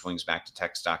tide swings back to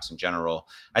tech stocks in general.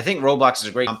 I think Roblox is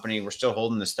a great company. We're still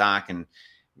holding the stock, and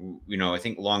I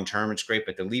think long term it's great,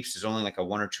 but the Leaps is only like a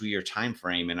 1 or 2 year time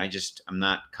frame, and I'm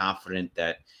not confident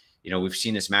that we've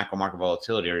seen this macro market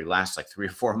volatility last like 3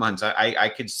 or 4 months. I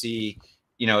could see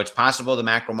it's possible the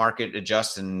macro market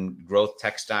adjusts and growth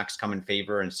tech stocks come in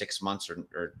favor in 6 months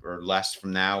or less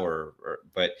from now,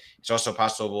 but it's also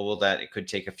possible that it could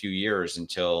take a few years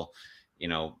until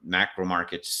macro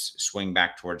markets swing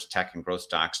back towards tech and growth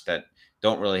stocks that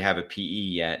don't really have a PE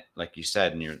yet, like you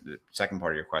said in the second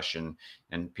part of your question,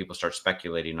 and people start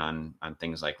speculating on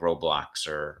things like Roblox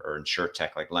or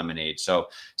InsurTech like Lemonade. So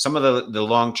some of the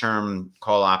long-term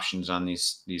call options on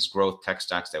these growth tech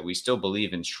stocks that we still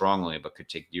believe in strongly, but could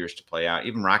take years to play out.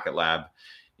 Even Rocket Lab,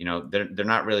 they're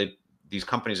not really these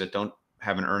companies that don't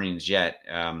have an earnings yet.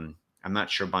 I'm not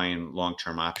sure buying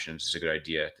long-term options is a good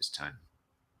idea at this time.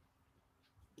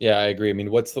 Yeah, I agree. I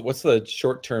mean, what's the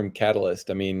short-term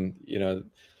catalyst? I mean,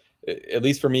 at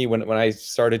least for me, when I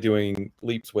started doing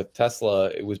Leaps with Tesla,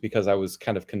 it was because I was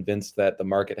kind of convinced that the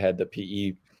market had the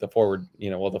PE, the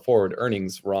forward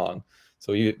earnings wrong.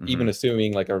 So even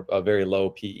assuming like a very low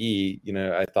PE,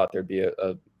 I thought there'd be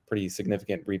a pretty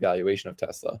significant revaluation of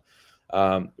Tesla.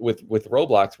 With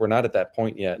Roblox, we're not at that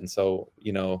point yet. And so,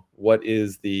 what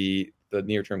is the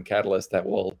near-term catalyst that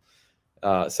will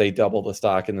say double the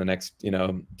stock in the next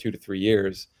 2 to 3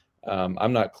 years?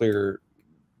 I'm not clear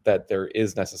that there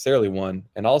is necessarily one.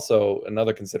 And also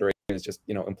another consideration is just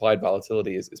implied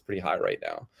volatility is pretty high right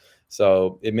now.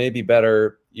 So it may be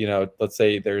better, let's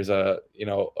say there's a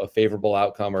favorable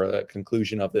outcome or a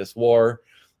conclusion of this war,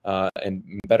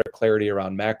 and better clarity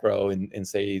around macro in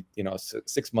say,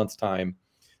 6 months time.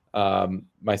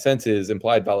 My sense is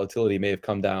implied volatility may have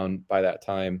come down by that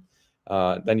time.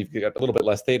 Then you've got a little bit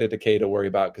less theta decay to worry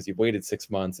about because you've waited 6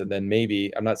 months. And then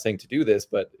maybe, I'm not saying to do this,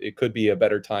 but it could be a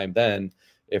better time then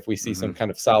if we see some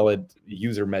kind of solid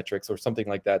user metrics or something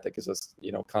like that gives us,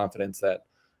 confidence that,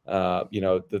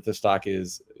 that the stock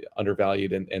is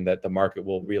undervalued and that the market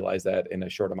will realize that in a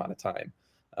short amount of time.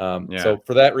 So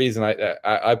for that reason,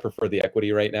 I prefer the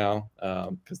equity right now,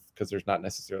 because there's not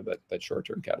necessarily that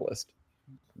short-term catalyst.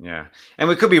 Yeah. And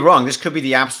we could be wrong. This could be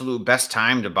the absolute best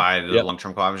time to buy the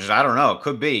long-term call options. I don't know. It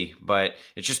could be, but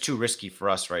it's just too risky for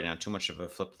us right now. Too much of a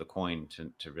flip of the coin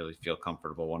to really feel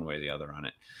comfortable one way or the other on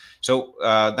it. So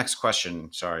next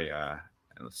question. Sorry.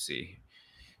 Let's see.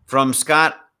 From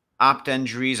Scott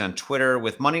Optendries on Twitter,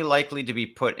 with money likely to be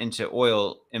put into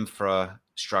oil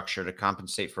infrastructure to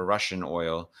compensate for Russian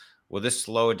oil, will this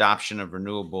slow adoption of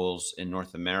renewables in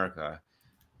North America?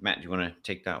 Matt, do you want to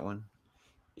take that one?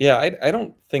 Yeah, I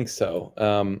don't think so.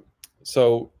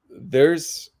 So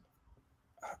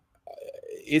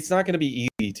it's not going to be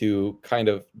easy to kind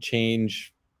of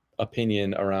change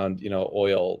opinion around,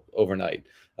 oil overnight.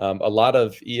 A lot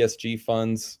of ESG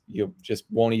funds, just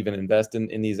won't even invest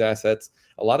in these assets.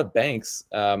 A lot of banks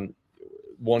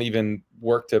won't even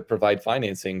work to provide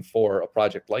financing for a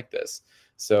project like this.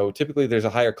 So typically there's a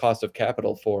higher cost of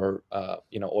capital for,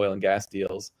 oil and gas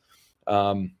deals.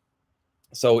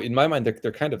 So in my mind,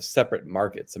 they're kind of separate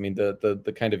markets. I mean,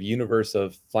 the kind of universe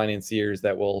of financiers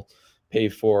that will pay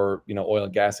for, oil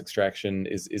and gas extraction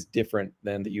is different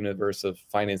than the universe of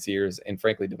financiers and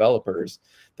frankly developers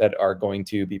that are going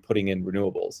to be putting in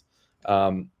renewables.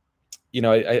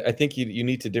 I think you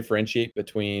need to differentiate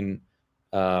between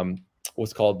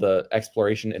what's called the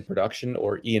exploration and production,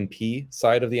 or E&P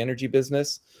side of the energy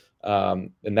business.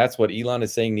 And that's what Elon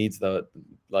is saying needs the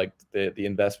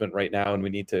investment right now. And we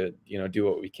need to, do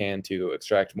what we can to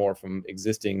extract more from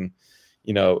existing,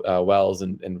 wells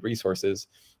and resources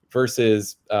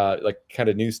versus kind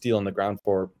of new steel in the ground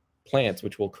for plants,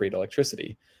 which will create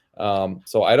electricity.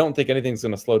 So I don't think anything's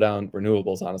going to slow down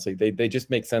renewables. Honestly, they just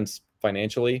make sense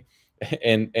financially.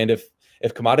 And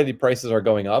if commodity prices are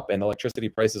going up and electricity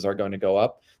prices are going to go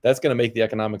up, that's going to make the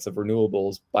economics of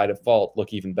renewables by default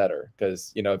look even better.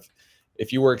 Because,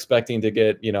 if you were expecting to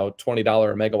get, $20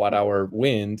 a megawatt hour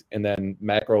wind, and then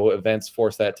macro events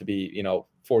force that to be,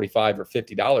 $45 or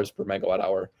 $50 per megawatt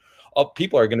hour,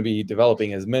 people are going to be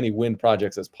developing as many wind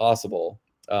projects as possible,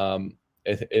 and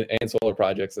solar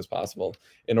projects as possible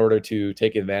in order to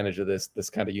take advantage of this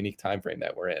kind of unique time frame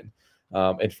that we're in.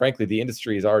 And frankly, the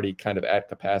industry is already kind of at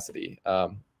capacity.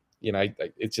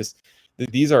 It's just,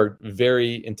 these are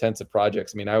very intensive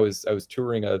projects. I mean, I was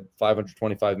touring a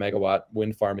 525 megawatt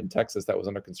wind farm in Texas that was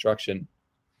under construction,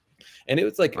 and it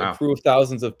was like a crew of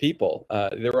thousands of people.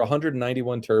 There were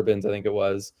 191 turbines, I think it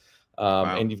was.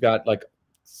 And you've got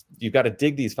to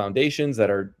dig these foundations that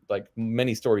are like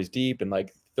many stories deep and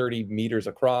like 30 meters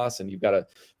across, and you've got to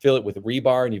fill it with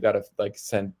rebar, and you've got to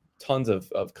send tons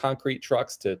of concrete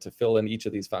trucks to fill in each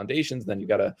of these foundations. Then you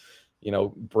got to,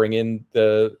 bring in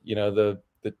the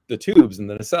tubes and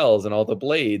the nacelles and all the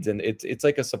blades. And it's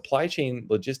like a supply chain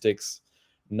logistics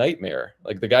nightmare.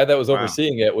 Like the guy that was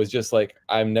overseeing it was just like,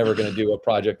 I'm never going to do a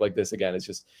project like this again.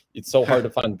 It's so hard to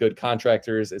find good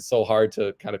contractors. It's so hard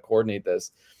to kind of coordinate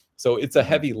this. So it's a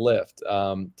heavy lift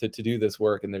to do this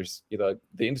work. And there's, the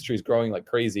industry is growing like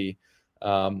crazy.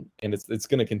 And it's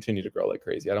going to continue to grow like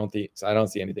crazy. I don't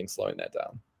see anything slowing that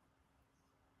down.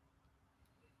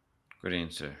 Good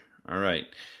answer. All right.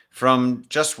 From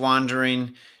Just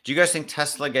Wandering, do you guys think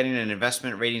Tesla getting an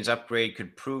investment ratings upgrade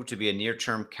could prove to be a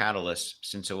near-term catalyst,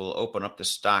 since it will open up the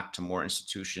stock to more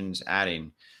institutions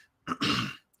adding?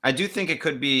 I do think it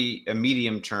could be a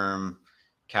medium-term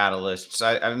catalyst. So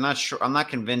I'm not sure. I'm not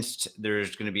convinced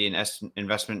there's going to be an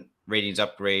investment ratings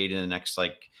upgrade in the next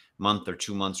month or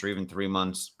 2 months or even 3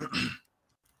 months.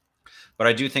 But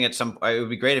I do think it would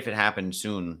be great if it happened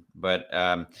soon. But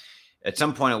at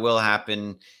some point it will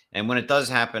happen. And when it does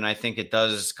happen, I think it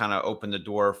does kind of open the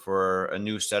door for a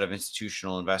new set of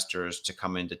institutional investors to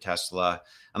come into Tesla.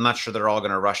 I'm not sure they're all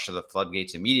going to rush to the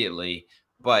floodgates immediately,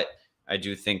 but I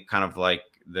do think kind of like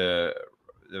the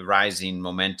rising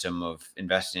momentum of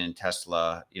investing in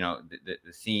Tesla, the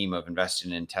theme of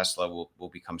investing in Tesla will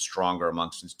become stronger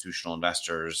amongst institutional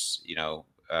investors,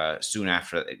 soon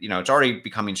after. It's already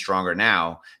becoming stronger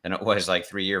now than it was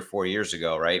 3 or 4 years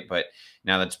ago, right? But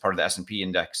now that's part of the S&P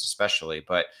index especially.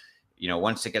 But,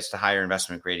 once it gets to higher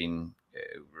investment grading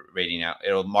rating out.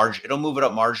 It'll move it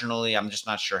up marginally. I'm just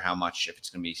not sure how much, if it's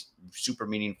going to be super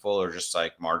meaningful or just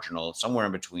like marginal. Somewhere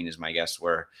in between is my guess,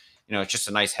 where, it's just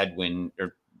a nice headwind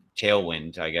or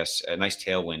tailwind, I guess, a nice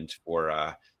tailwind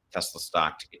for Tesla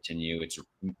stock to continue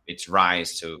its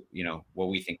rise to, what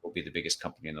we think will be the biggest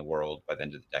company in the world by the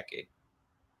end of the decade.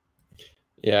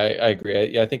 Yeah, I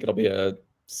agree. I think it'll be a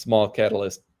small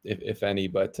catalyst, if any,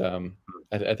 but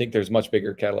I think there's much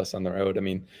bigger catalysts on the road. I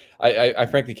mean, I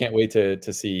frankly can't wait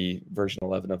to see version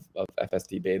 11 of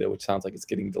FSD beta, which sounds like it's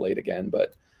getting delayed again,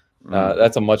 but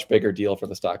that's a much bigger deal for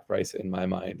the stock price in my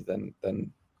mind than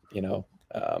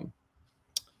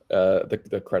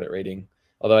the credit rating.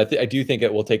 Although I do think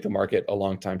it will take the market a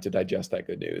long time to digest that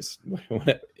good news,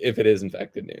 if it is in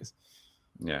fact good news.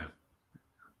 Yeah.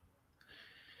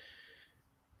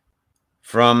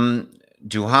 From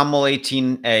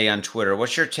Duhamel18A on Twitter,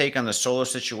 what's your take on the solar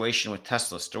situation with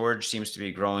Tesla? Storage seems to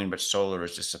be growing, but solar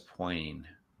is disappointing.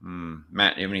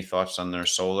 Matt, do you have any thoughts on their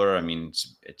solar? I mean,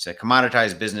 it's a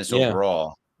commoditized business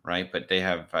overall, right? But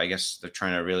I guess they're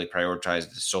trying to really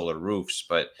prioritize the solar roofs,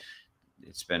 but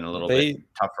it's been a little bit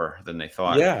tougher than they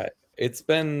thought. Yeah, it's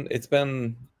been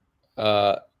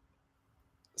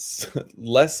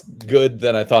less good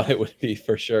than I thought it would be,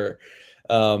 for sure.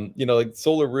 Like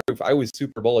Solar Roof, I was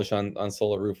super bullish on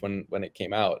Solar Roof when it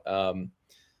came out.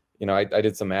 I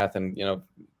did some math and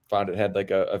found it had like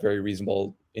a very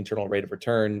reasonable internal rate of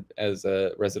return as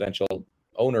a residential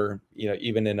owner,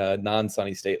 even in a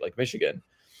non-sunny state like Michigan.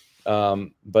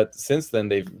 But since then,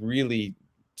 they've really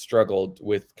struggled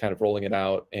with kind of rolling it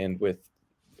out and with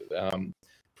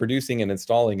producing and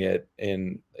installing it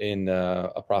in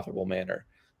a profitable manner.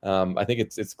 I think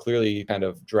it's clearly kind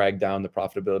of dragged down the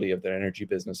profitability of their energy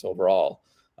business overall.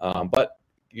 But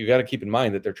you got to keep in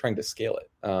mind that they're trying to scale it.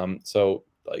 So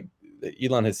like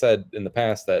Elon has said in the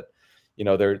past that,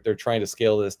 they're trying to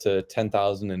scale this to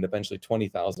 10,000 and eventually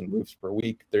 20,000 roofs per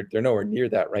week. They're nowhere near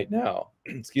that right now.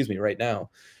 Excuse me, right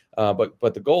now.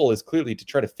 But the goal is clearly to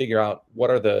try to figure out what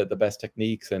are the best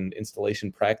techniques and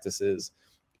installation practices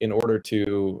in order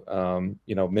to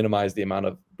minimize the amount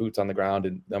of boots on the ground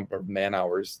and number of man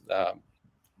hours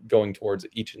going towards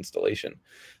each installation.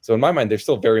 So in my mind, they're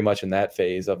still very much in that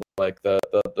phase of like the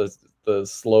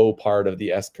slow part of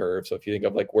the S curve. So if you think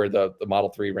of like where the Model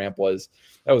 3 ramp was,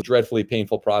 that was a dreadfully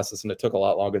painful process, and it took a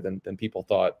lot longer than people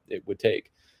thought it would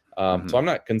take. So I'm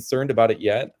not concerned about it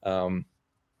yet,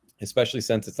 especially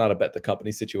since it's not a bet the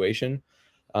company situation.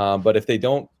 But if they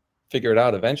don't figure it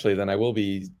out eventually, then I will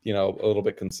be, a little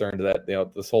bit concerned that,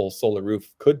 this whole Solar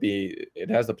Roof it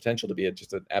has the potential to be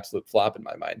just an absolute flop in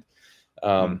my mind.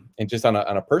 And just on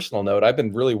a personal note, I've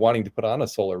been really wanting to put on a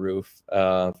solar roof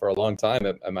for a long time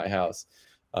at my house.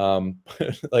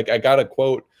 Like I got a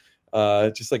quote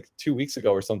just like 2 weeks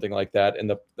ago or something like that, and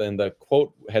the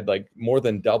quote had like more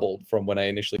than doubled from when I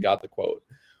initially got the quote.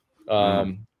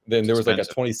 Then there was like a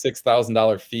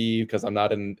 $26,000 fee because I'm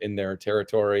not in their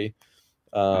territory.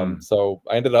 So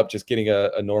I ended up just getting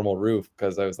a normal roof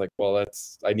because I was like, well,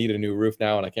 I need a new roof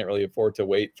now, and I can't really afford to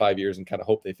wait 5 years and kind of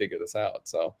hope they figure this out.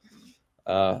 So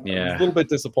a little bit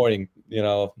disappointing,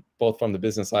 both from the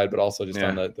business side, but also just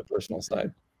on the personal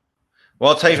side. Well,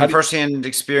 I'll tell you from firsthand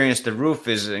experience, the roof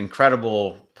is an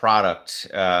incredible product.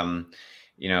 It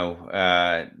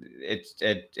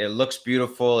looks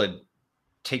beautiful. It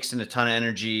takes in a ton of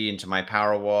energy into my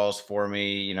power walls for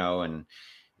me, and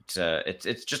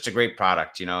it's just a great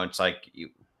product. It's like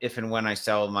if and when I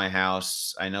sell my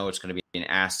house, I know it's going to be an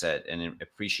asset and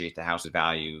appreciate the house's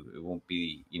value. It won't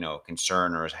be,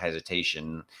 concern or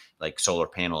hesitation like solar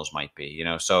panels might be,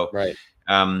 So, right.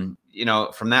 From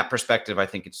that perspective, I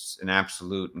think it's an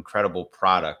absolute incredible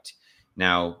product.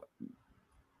 Now,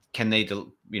 can they,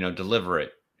 deliver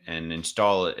it and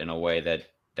install it in a way that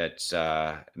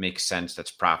makes sense,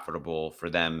 that's profitable for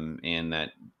them, and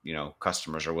that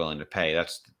customers are willing to pay?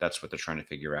 That's what they're trying to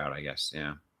figure out, I guess.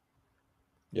 Yeah.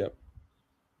 Yep.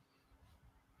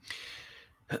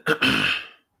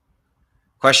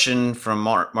 Question from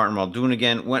Martin Muldoon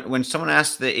again. When someone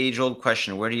asks the age-old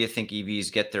question, where do you think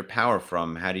EVs get their power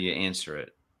from? How do you answer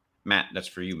it? Matt, that's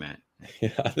for you, Matt.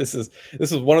 Yeah, this is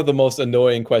one of the most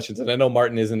annoying questions, and I know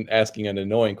Martin isn't asking an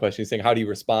annoying question. He's saying, how do you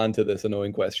respond to this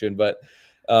annoying question? But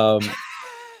it's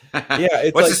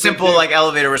what's a simple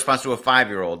elevator response to a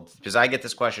 5-year-old? Because I get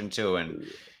this question too, and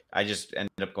I just end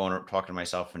up talking to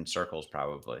myself in circles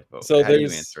probably. But so how do you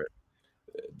answer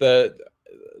it?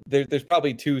 There's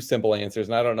probably two simple answers,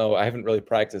 and I don't know. I haven't really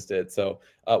practiced it. So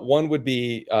one would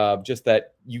be just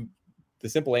that the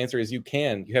simple answer is you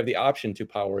have the option to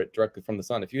power it directly from the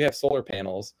sun. If you have solar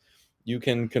panels, you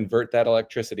can convert that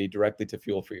electricity directly to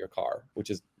fuel for your car, which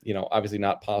is, obviously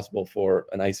not possible for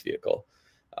an ICE vehicle.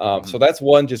 So that's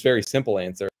one just very simple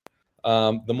answer.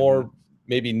 The more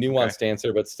maybe nuanced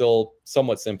answer, but still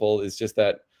somewhat simple, is just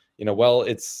that,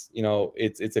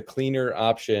 it's a cleaner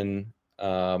option,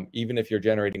 even if you're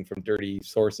generating from dirty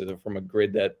sources or from a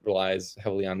grid that relies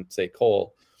heavily on, say,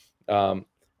 coal.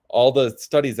 All the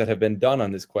studies that have been done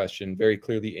on this question very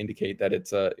clearly indicate that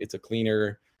it's a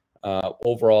cleaner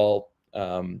overall,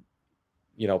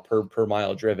 per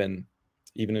mile driven,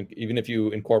 even if you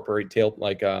incorporate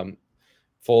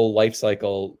full life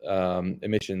cycle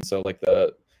emissions. So like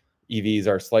the EVs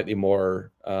are slightly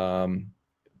more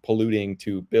polluting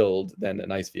to build than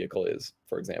an ICE vehicle is,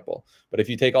 for example. But if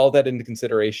you take all that into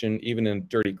consideration, even in a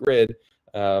dirty grid,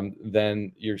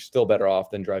 then you're still better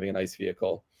off than driving an ICE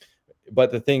vehicle.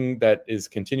 But the thing that is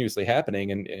continuously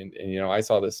happening, and I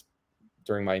saw this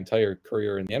during my entire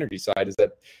career in the energy side, is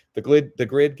that the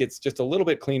grid gets just a little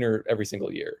bit cleaner every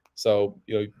single year. So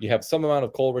you have some amount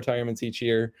of coal retirements each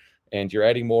year, and you're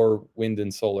adding more wind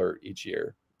and solar each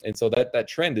year. And so that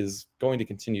trend is going to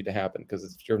continue to happen because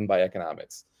it's driven by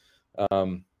economics.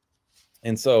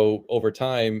 And so over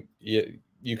time,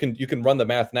 you can run the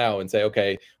math now and say,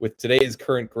 okay, with today's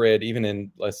current grid, even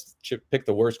in, let's pick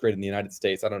the worst grid in the United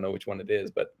States. I don't know which one it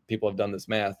is, but people have done this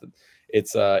math.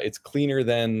 It's cleaner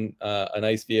than an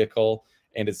ICE vehicle,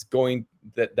 and it's going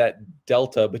that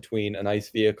delta between an ICE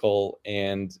vehicle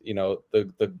and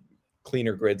the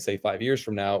cleaner grid, say 5 years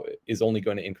from now, is only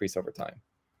going to increase over time.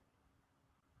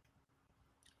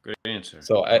 Good answer.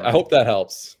 So I hope that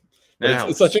helps.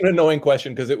 It's such an annoying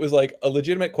question because it was like a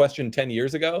legitimate question 10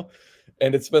 years ago,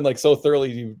 and it's been like so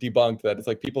thoroughly debunked that it's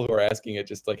like people who are asking it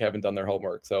just like haven't done their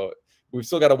homework. So we've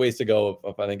still got a ways to go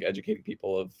of I think educating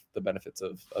people of the benefits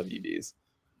of EVs.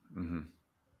 Mm-hmm.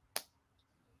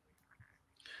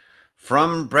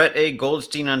 From Brett A.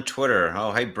 Goldstein on Twitter.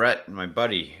 Oh, hey, Brett, my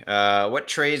buddy. What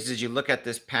trades did you look at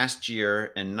this past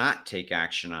year and not take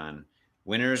action on?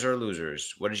 Winners or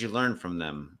losers? What did you learn from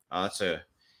them? Oh, that's a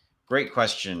great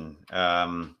question.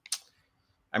 I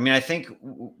think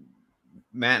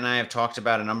Matt and I have talked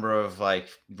about a number of like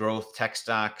growth tech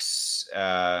stocks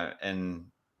and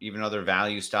even other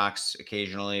value stocks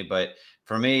occasionally. But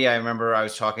for me, I remember I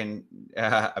was talking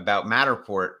about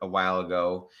Matterport a while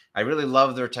ago. I really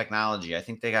love their technology. I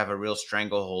think they have a real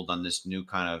stranglehold on this new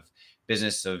kind of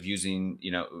business of using,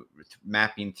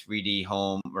 mapping 3D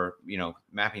home or,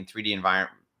 mapping 3D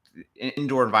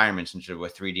indoor environments into a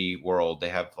 3D world. They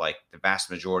have like the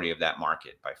vast majority of that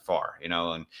market by far,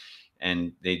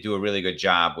 and they do a really good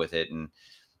job with it. And,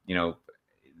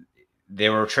 they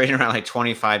were trading around like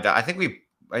 $25.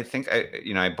 I think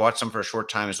I bought some for a short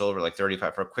time. It's over like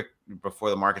 35 for a quick before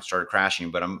the market started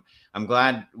crashing. But I'm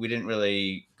glad we didn't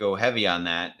really go heavy on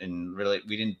that, and really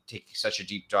we didn't take such a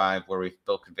deep dive where we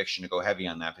built conviction to go heavy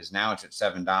on that, because now it's at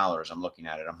 $7. I'm looking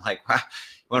at it. I'm like, wow, it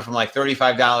went from like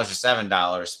 $35 to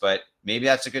 $7. But maybe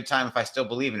that's a good time. If I still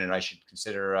believe in it, I should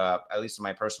consider, at least in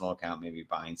my personal account, maybe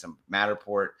buying some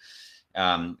Matterport.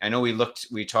 I know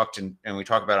we talked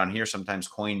about on here sometimes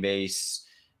Coinbase,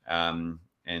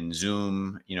 and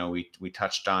Zoom, we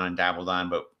touched on and dabbled on,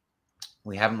 but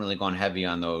we haven't really gone heavy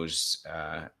on those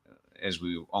as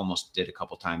we almost did a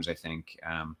couple times, I think.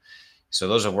 So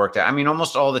those have worked out.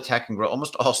 Almost all the tech and growth,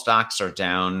 almost all stocks are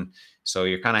down. So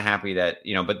you're kind of happy that,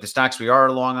 but the stocks we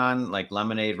are long on, like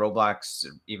Lemonade, Roblox,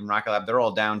 even Rocket Lab, they're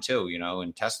all down too,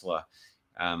 and Tesla.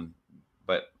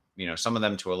 But, some of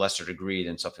them to a lesser degree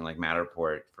than something like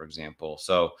Matterport, for example.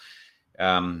 So,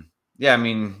 yeah,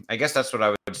 I guess that's what I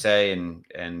would say, and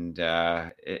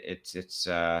it's it's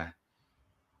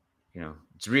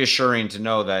reassuring to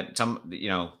know that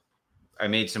I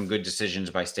made some good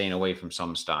decisions by staying away from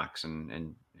some stocks,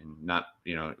 and not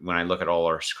when I look at all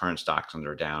our current stocks and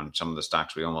they're down, some of the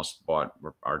stocks we almost bought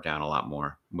are down a lot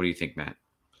more. What do you think, Matt?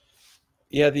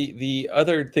 Yeah, the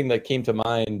other thing that came to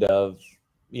mind of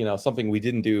something we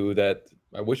didn't do that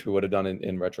I wish we would have done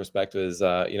in retrospect is,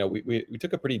 we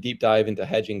took a pretty deep dive into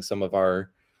hedging some of our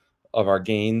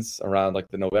gains around like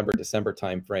the November, December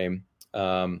timeframe,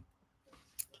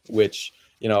 which,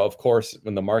 of course,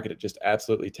 when the market had just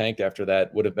absolutely tanked after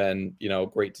that, would have been,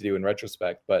 great to do in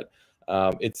retrospect. But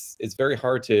it's very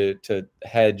hard to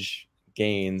hedge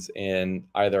gains in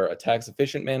either a tax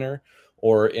efficient manner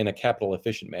or in a capital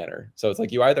efficient manner. So it's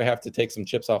like you either have to take some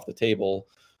chips off the table,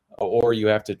 or you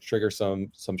have to trigger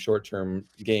some short-term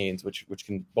gains, which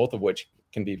can, both of which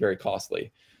can be very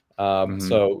costly.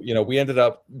 So, we ended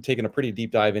up taking a pretty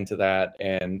deep dive into that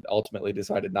and ultimately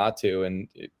decided not to. And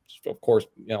of course,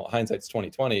 hindsight's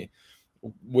 2020.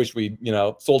 Wish we,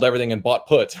 sold everything and bought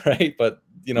puts, right? But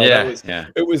you know, that Yeah, was, yeah.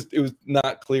 it was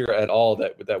not clear at all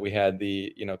that we had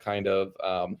the, you know, kind of,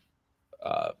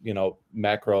 you know,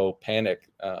 macro panic,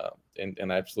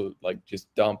 and absolute like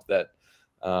just dump that,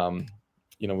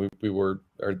 you know, we were,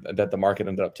 or that the market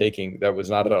ended up taking. That was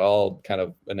not at all kind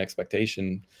of an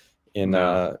expectation in,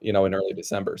 No. you know, in early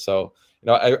December. So, you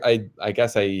know, I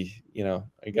guess you know,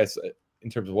 I guess in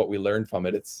terms of what we learned from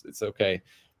it, it's okay.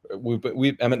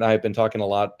 Emmett and I have been talking a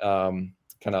lot,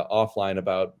 kind of offline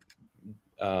about,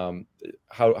 how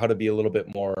to be a little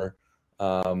bit more,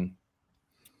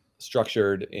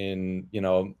 structured in, you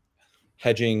know,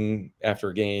 hedging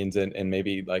after gains, and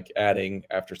maybe like adding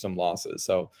after some losses.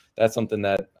 So that's something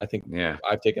that I think Yeah.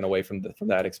 I've taken away from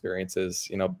that experience is,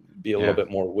 you know, be a little Yeah.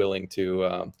 bit more willing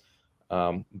to,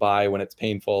 buy when it's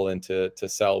painful and to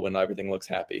sell when everything looks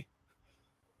happy.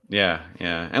 Yeah,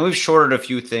 yeah, and we've shorted a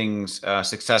few things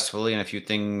successfully and a few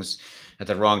things at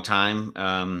the wrong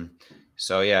time.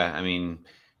 So yeah, I mean,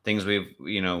 things we've,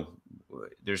 you know,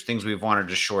 there's things we've wanted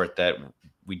to short that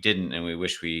we didn't, and we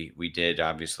wish we did,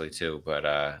 obviously too. But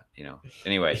you know,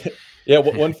 anyway, Yeah,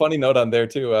 one funny note on there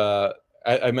too.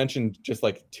 I mentioned just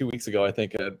like 2 weeks ago, I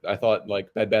think, I thought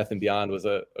like Bed Bath and Beyond was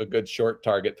a good short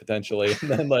target potentially, and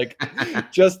then like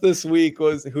just this week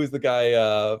was, who's the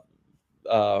guy?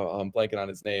 I'm blanking on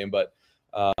his name, but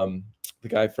the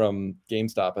guy from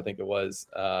GameStop, I think it was,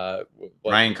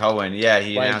 Ryan Cohen, yeah,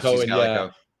 he Ryan announced he's Cohen, got like yeah.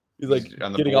 a He's like he's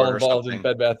on the getting all board or involved in something.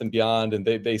 Bed Bath and Beyond, and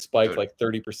they spiked Dude. like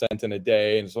 30% in a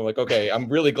day. And so I'm like, okay, I'm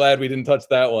really glad we didn't touch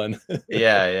that one.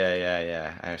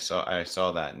 Yeah. I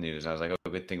saw that news. I was like, oh,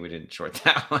 good thing we didn't short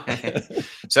that one.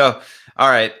 So, all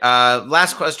right.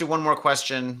 Last question. Let's do one more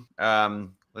question.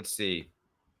 Let's see.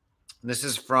 This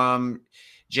is from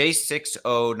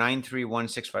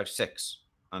J60931656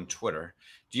 on Twitter.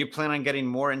 Do you plan on getting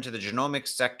more into the genomics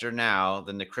sector now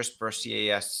than the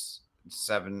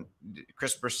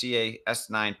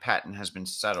CRISPR-Cas9 patent has been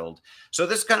settled? So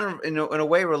this kind of, in a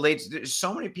way, relates.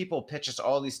 So many people pitch us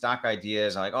all these stock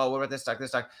ideas. Like, oh, what about this stock,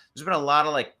 this stock? There's been a lot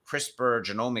of like CRISPR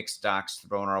genomics stocks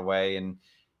thrown our way, and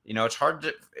you know, it's hard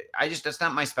to. That's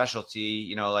not my specialty.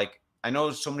 You know, like I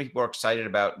know so many people are excited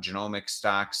about genomics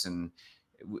stocks, and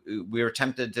we were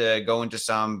tempted to go into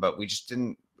some, but we just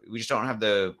don't have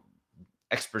the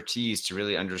expertise to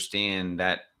really understand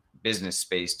that business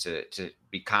space to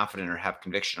be confident or have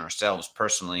conviction ourselves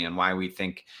personally on why we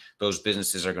think those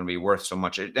businesses are going to be worth so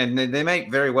much. And they may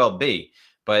very well be,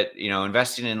 but you know,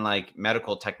 investing in like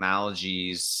medical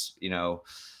technologies, you know,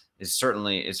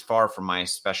 is far from my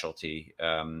specialty.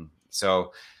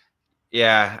 So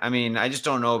yeah, I mean, I just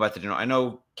don't know about the. I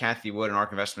know Kathy Wood and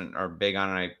ARK Investment are big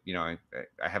on it.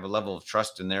 I have a level of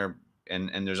trust in there,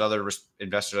 and there's other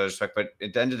investors I respect. But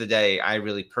at the end of the day, I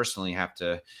really personally have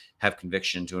to have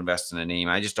conviction to invest in a name.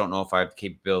 I just don't know if I have the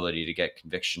capability to get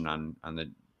conviction on the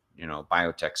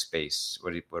biotech space.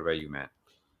 What about you, Matt?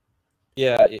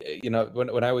 Yeah, you know,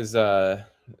 when I was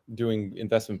doing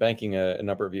investment banking a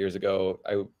number of years ago,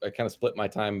 I kind of split my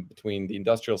time between the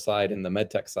industrial side and the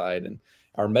medtech side, and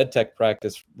our medtech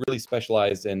practice really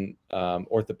specialized in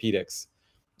orthopedics.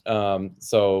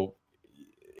 So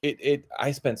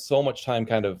I spent so much time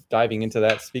kind of diving into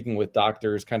that, speaking with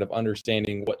doctors, kind of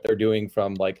understanding what they're doing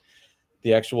from like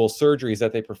the actual surgeries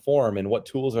that they perform and what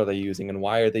tools are they using and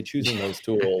why are they choosing those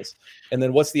tools, and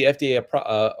then what's the FDA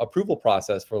approval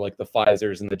process for like the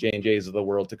Pfizers and the J&Js of the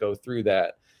world to go through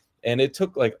that. And it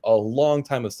took like a long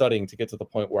time of studying to get to the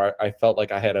point where I felt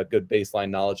like I had a good baseline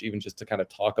knowledge, even just to kind of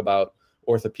talk about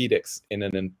orthopedics in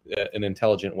an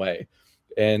intelligent way.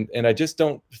 And I just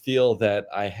don't feel that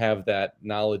I have that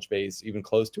knowledge base even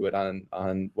close to it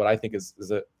on what I think is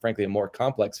frankly a more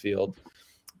complex field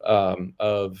of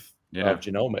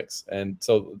genomics. And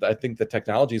so I think the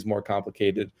technology is more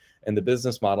complicated and the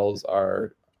business models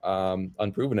are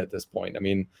unproven at this point. I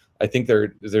mean, I think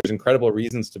there's incredible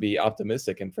reasons to be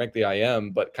optimistic, and frankly I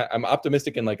am, but I'm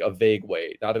optimistic in like a vague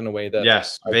way, not in a way that I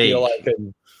feel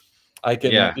I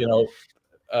can you know,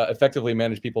 effectively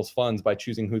manage people's funds by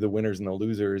choosing who the winners and the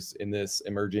losers in this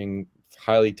emerging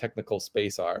highly technical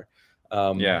space are.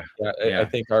 I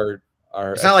think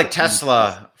it's not like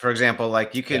Tesla, for example,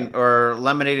 like you can, or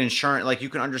Lemonade Insurance, like you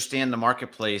can understand the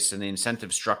marketplace and the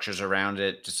incentive structures around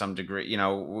it to some degree.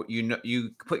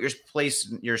 You put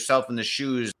yourself in the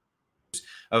shoes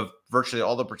of virtually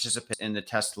all the participants in the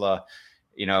Tesla,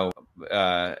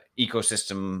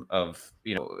 ecosystem of,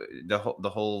 the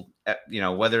whole,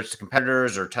 whether it's the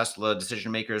competitors or Tesla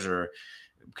decision makers or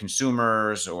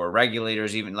consumers or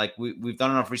regulators, even like we've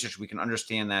done enough research, we can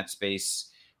understand that space.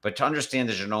 But to understand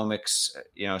the genomics,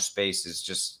 space is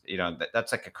just,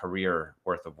 that's like a career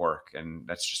worth of work, and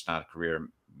that's just not a career,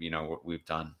 what we've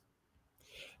done.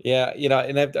 Yeah,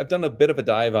 and I've done a bit of a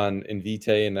dive on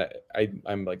Invitae, and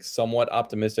I'm like somewhat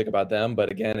optimistic about them,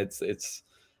 but again, it's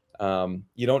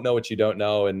you don't know what you don't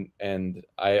know, and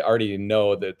I already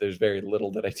know that there's very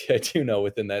little that I do know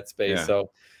within that space. Yeah.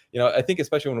 So, I think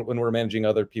especially when we're managing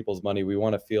other people's money, we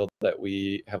want to feel that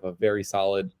we have a very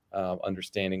solid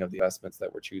understanding of the investments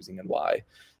that we're choosing and why.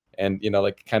 And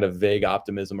like kind of vague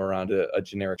optimism around a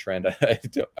generic trend,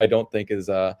 I don't think is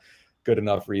a good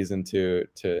enough reason to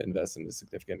invest in a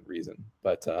significant reason.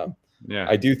 But Yeah.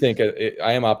 I do think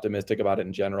I am optimistic about it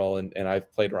in general, and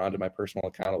I've played around in my personal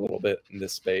account a little bit in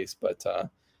this space, but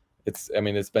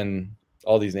it's been,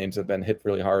 all these names have been hit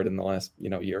really hard in the last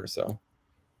year or so.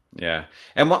 Yeah.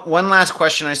 And one last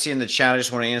question I see in the chat, I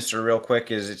just want to answer real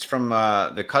quick, is it's from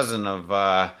the cousin of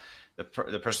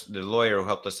the lawyer who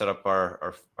helped us set up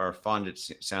our fund. It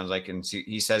sounds like, and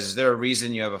he says, "Is there a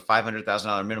reason you have a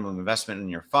 $500,000 minimum investment in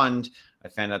your fund?" I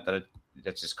found out that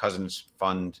that's his cousin's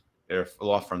fund, their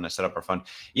law firm that set up our fund.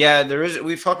 Yeah, there is.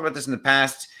 We've talked about this in the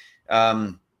past.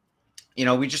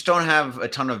 We just don't have a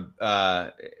ton of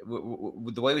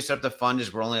the way we set up the fund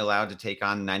is we're only allowed to take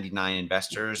on 99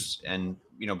 investors. And,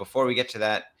 before we get to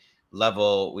that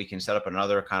level, we can set up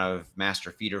another kind of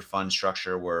master feeder fund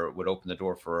structure where it would open the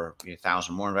door for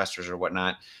 1,000 more investors or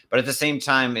whatnot. But at the same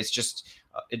time, it's just,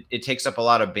 it takes up a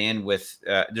lot of bandwidth.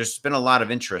 There's been a lot of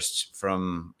interest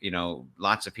from,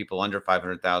 lots of people under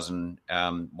 500,000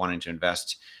 wanting to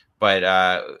invest. But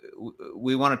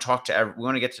we want to we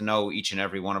want to get to know each and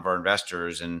every one of our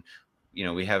investors. And,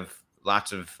 we have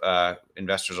lots of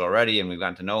investors already, and we've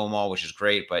gotten to know them all, which is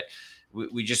great. But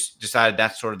we just decided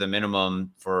that's sort of the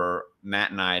minimum for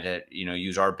Matt and I to,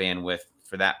 use our bandwidth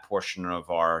for that portion of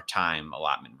our time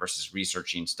allotment versus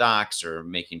researching stocks or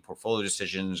making portfolio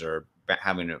decisions or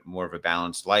having more of a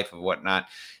balanced life of whatnot.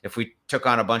 If we took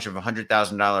on a bunch of $100,000,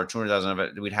 $200,000 of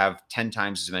it, we'd have 10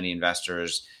 times as many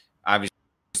investors. Obviously,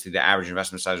 the average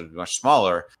investment size would be much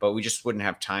smaller, but we just wouldn't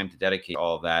have time to dedicate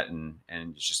all of that. And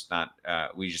it's just not,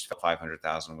 we just felt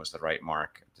 500,000 was the right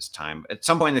mark at this time. At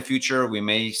some point in the future, we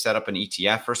may set up an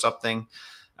ETF or something.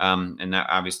 And that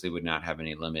obviously would not have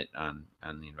any limit on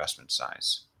the investment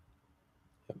size.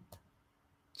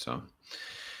 So,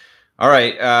 all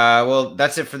right. Well,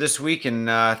 that's it for this week. And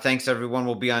thanks everyone.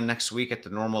 We'll be on next week at the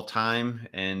normal time,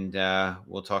 and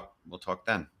we'll talk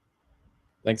then.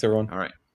 Thanks everyone. All right.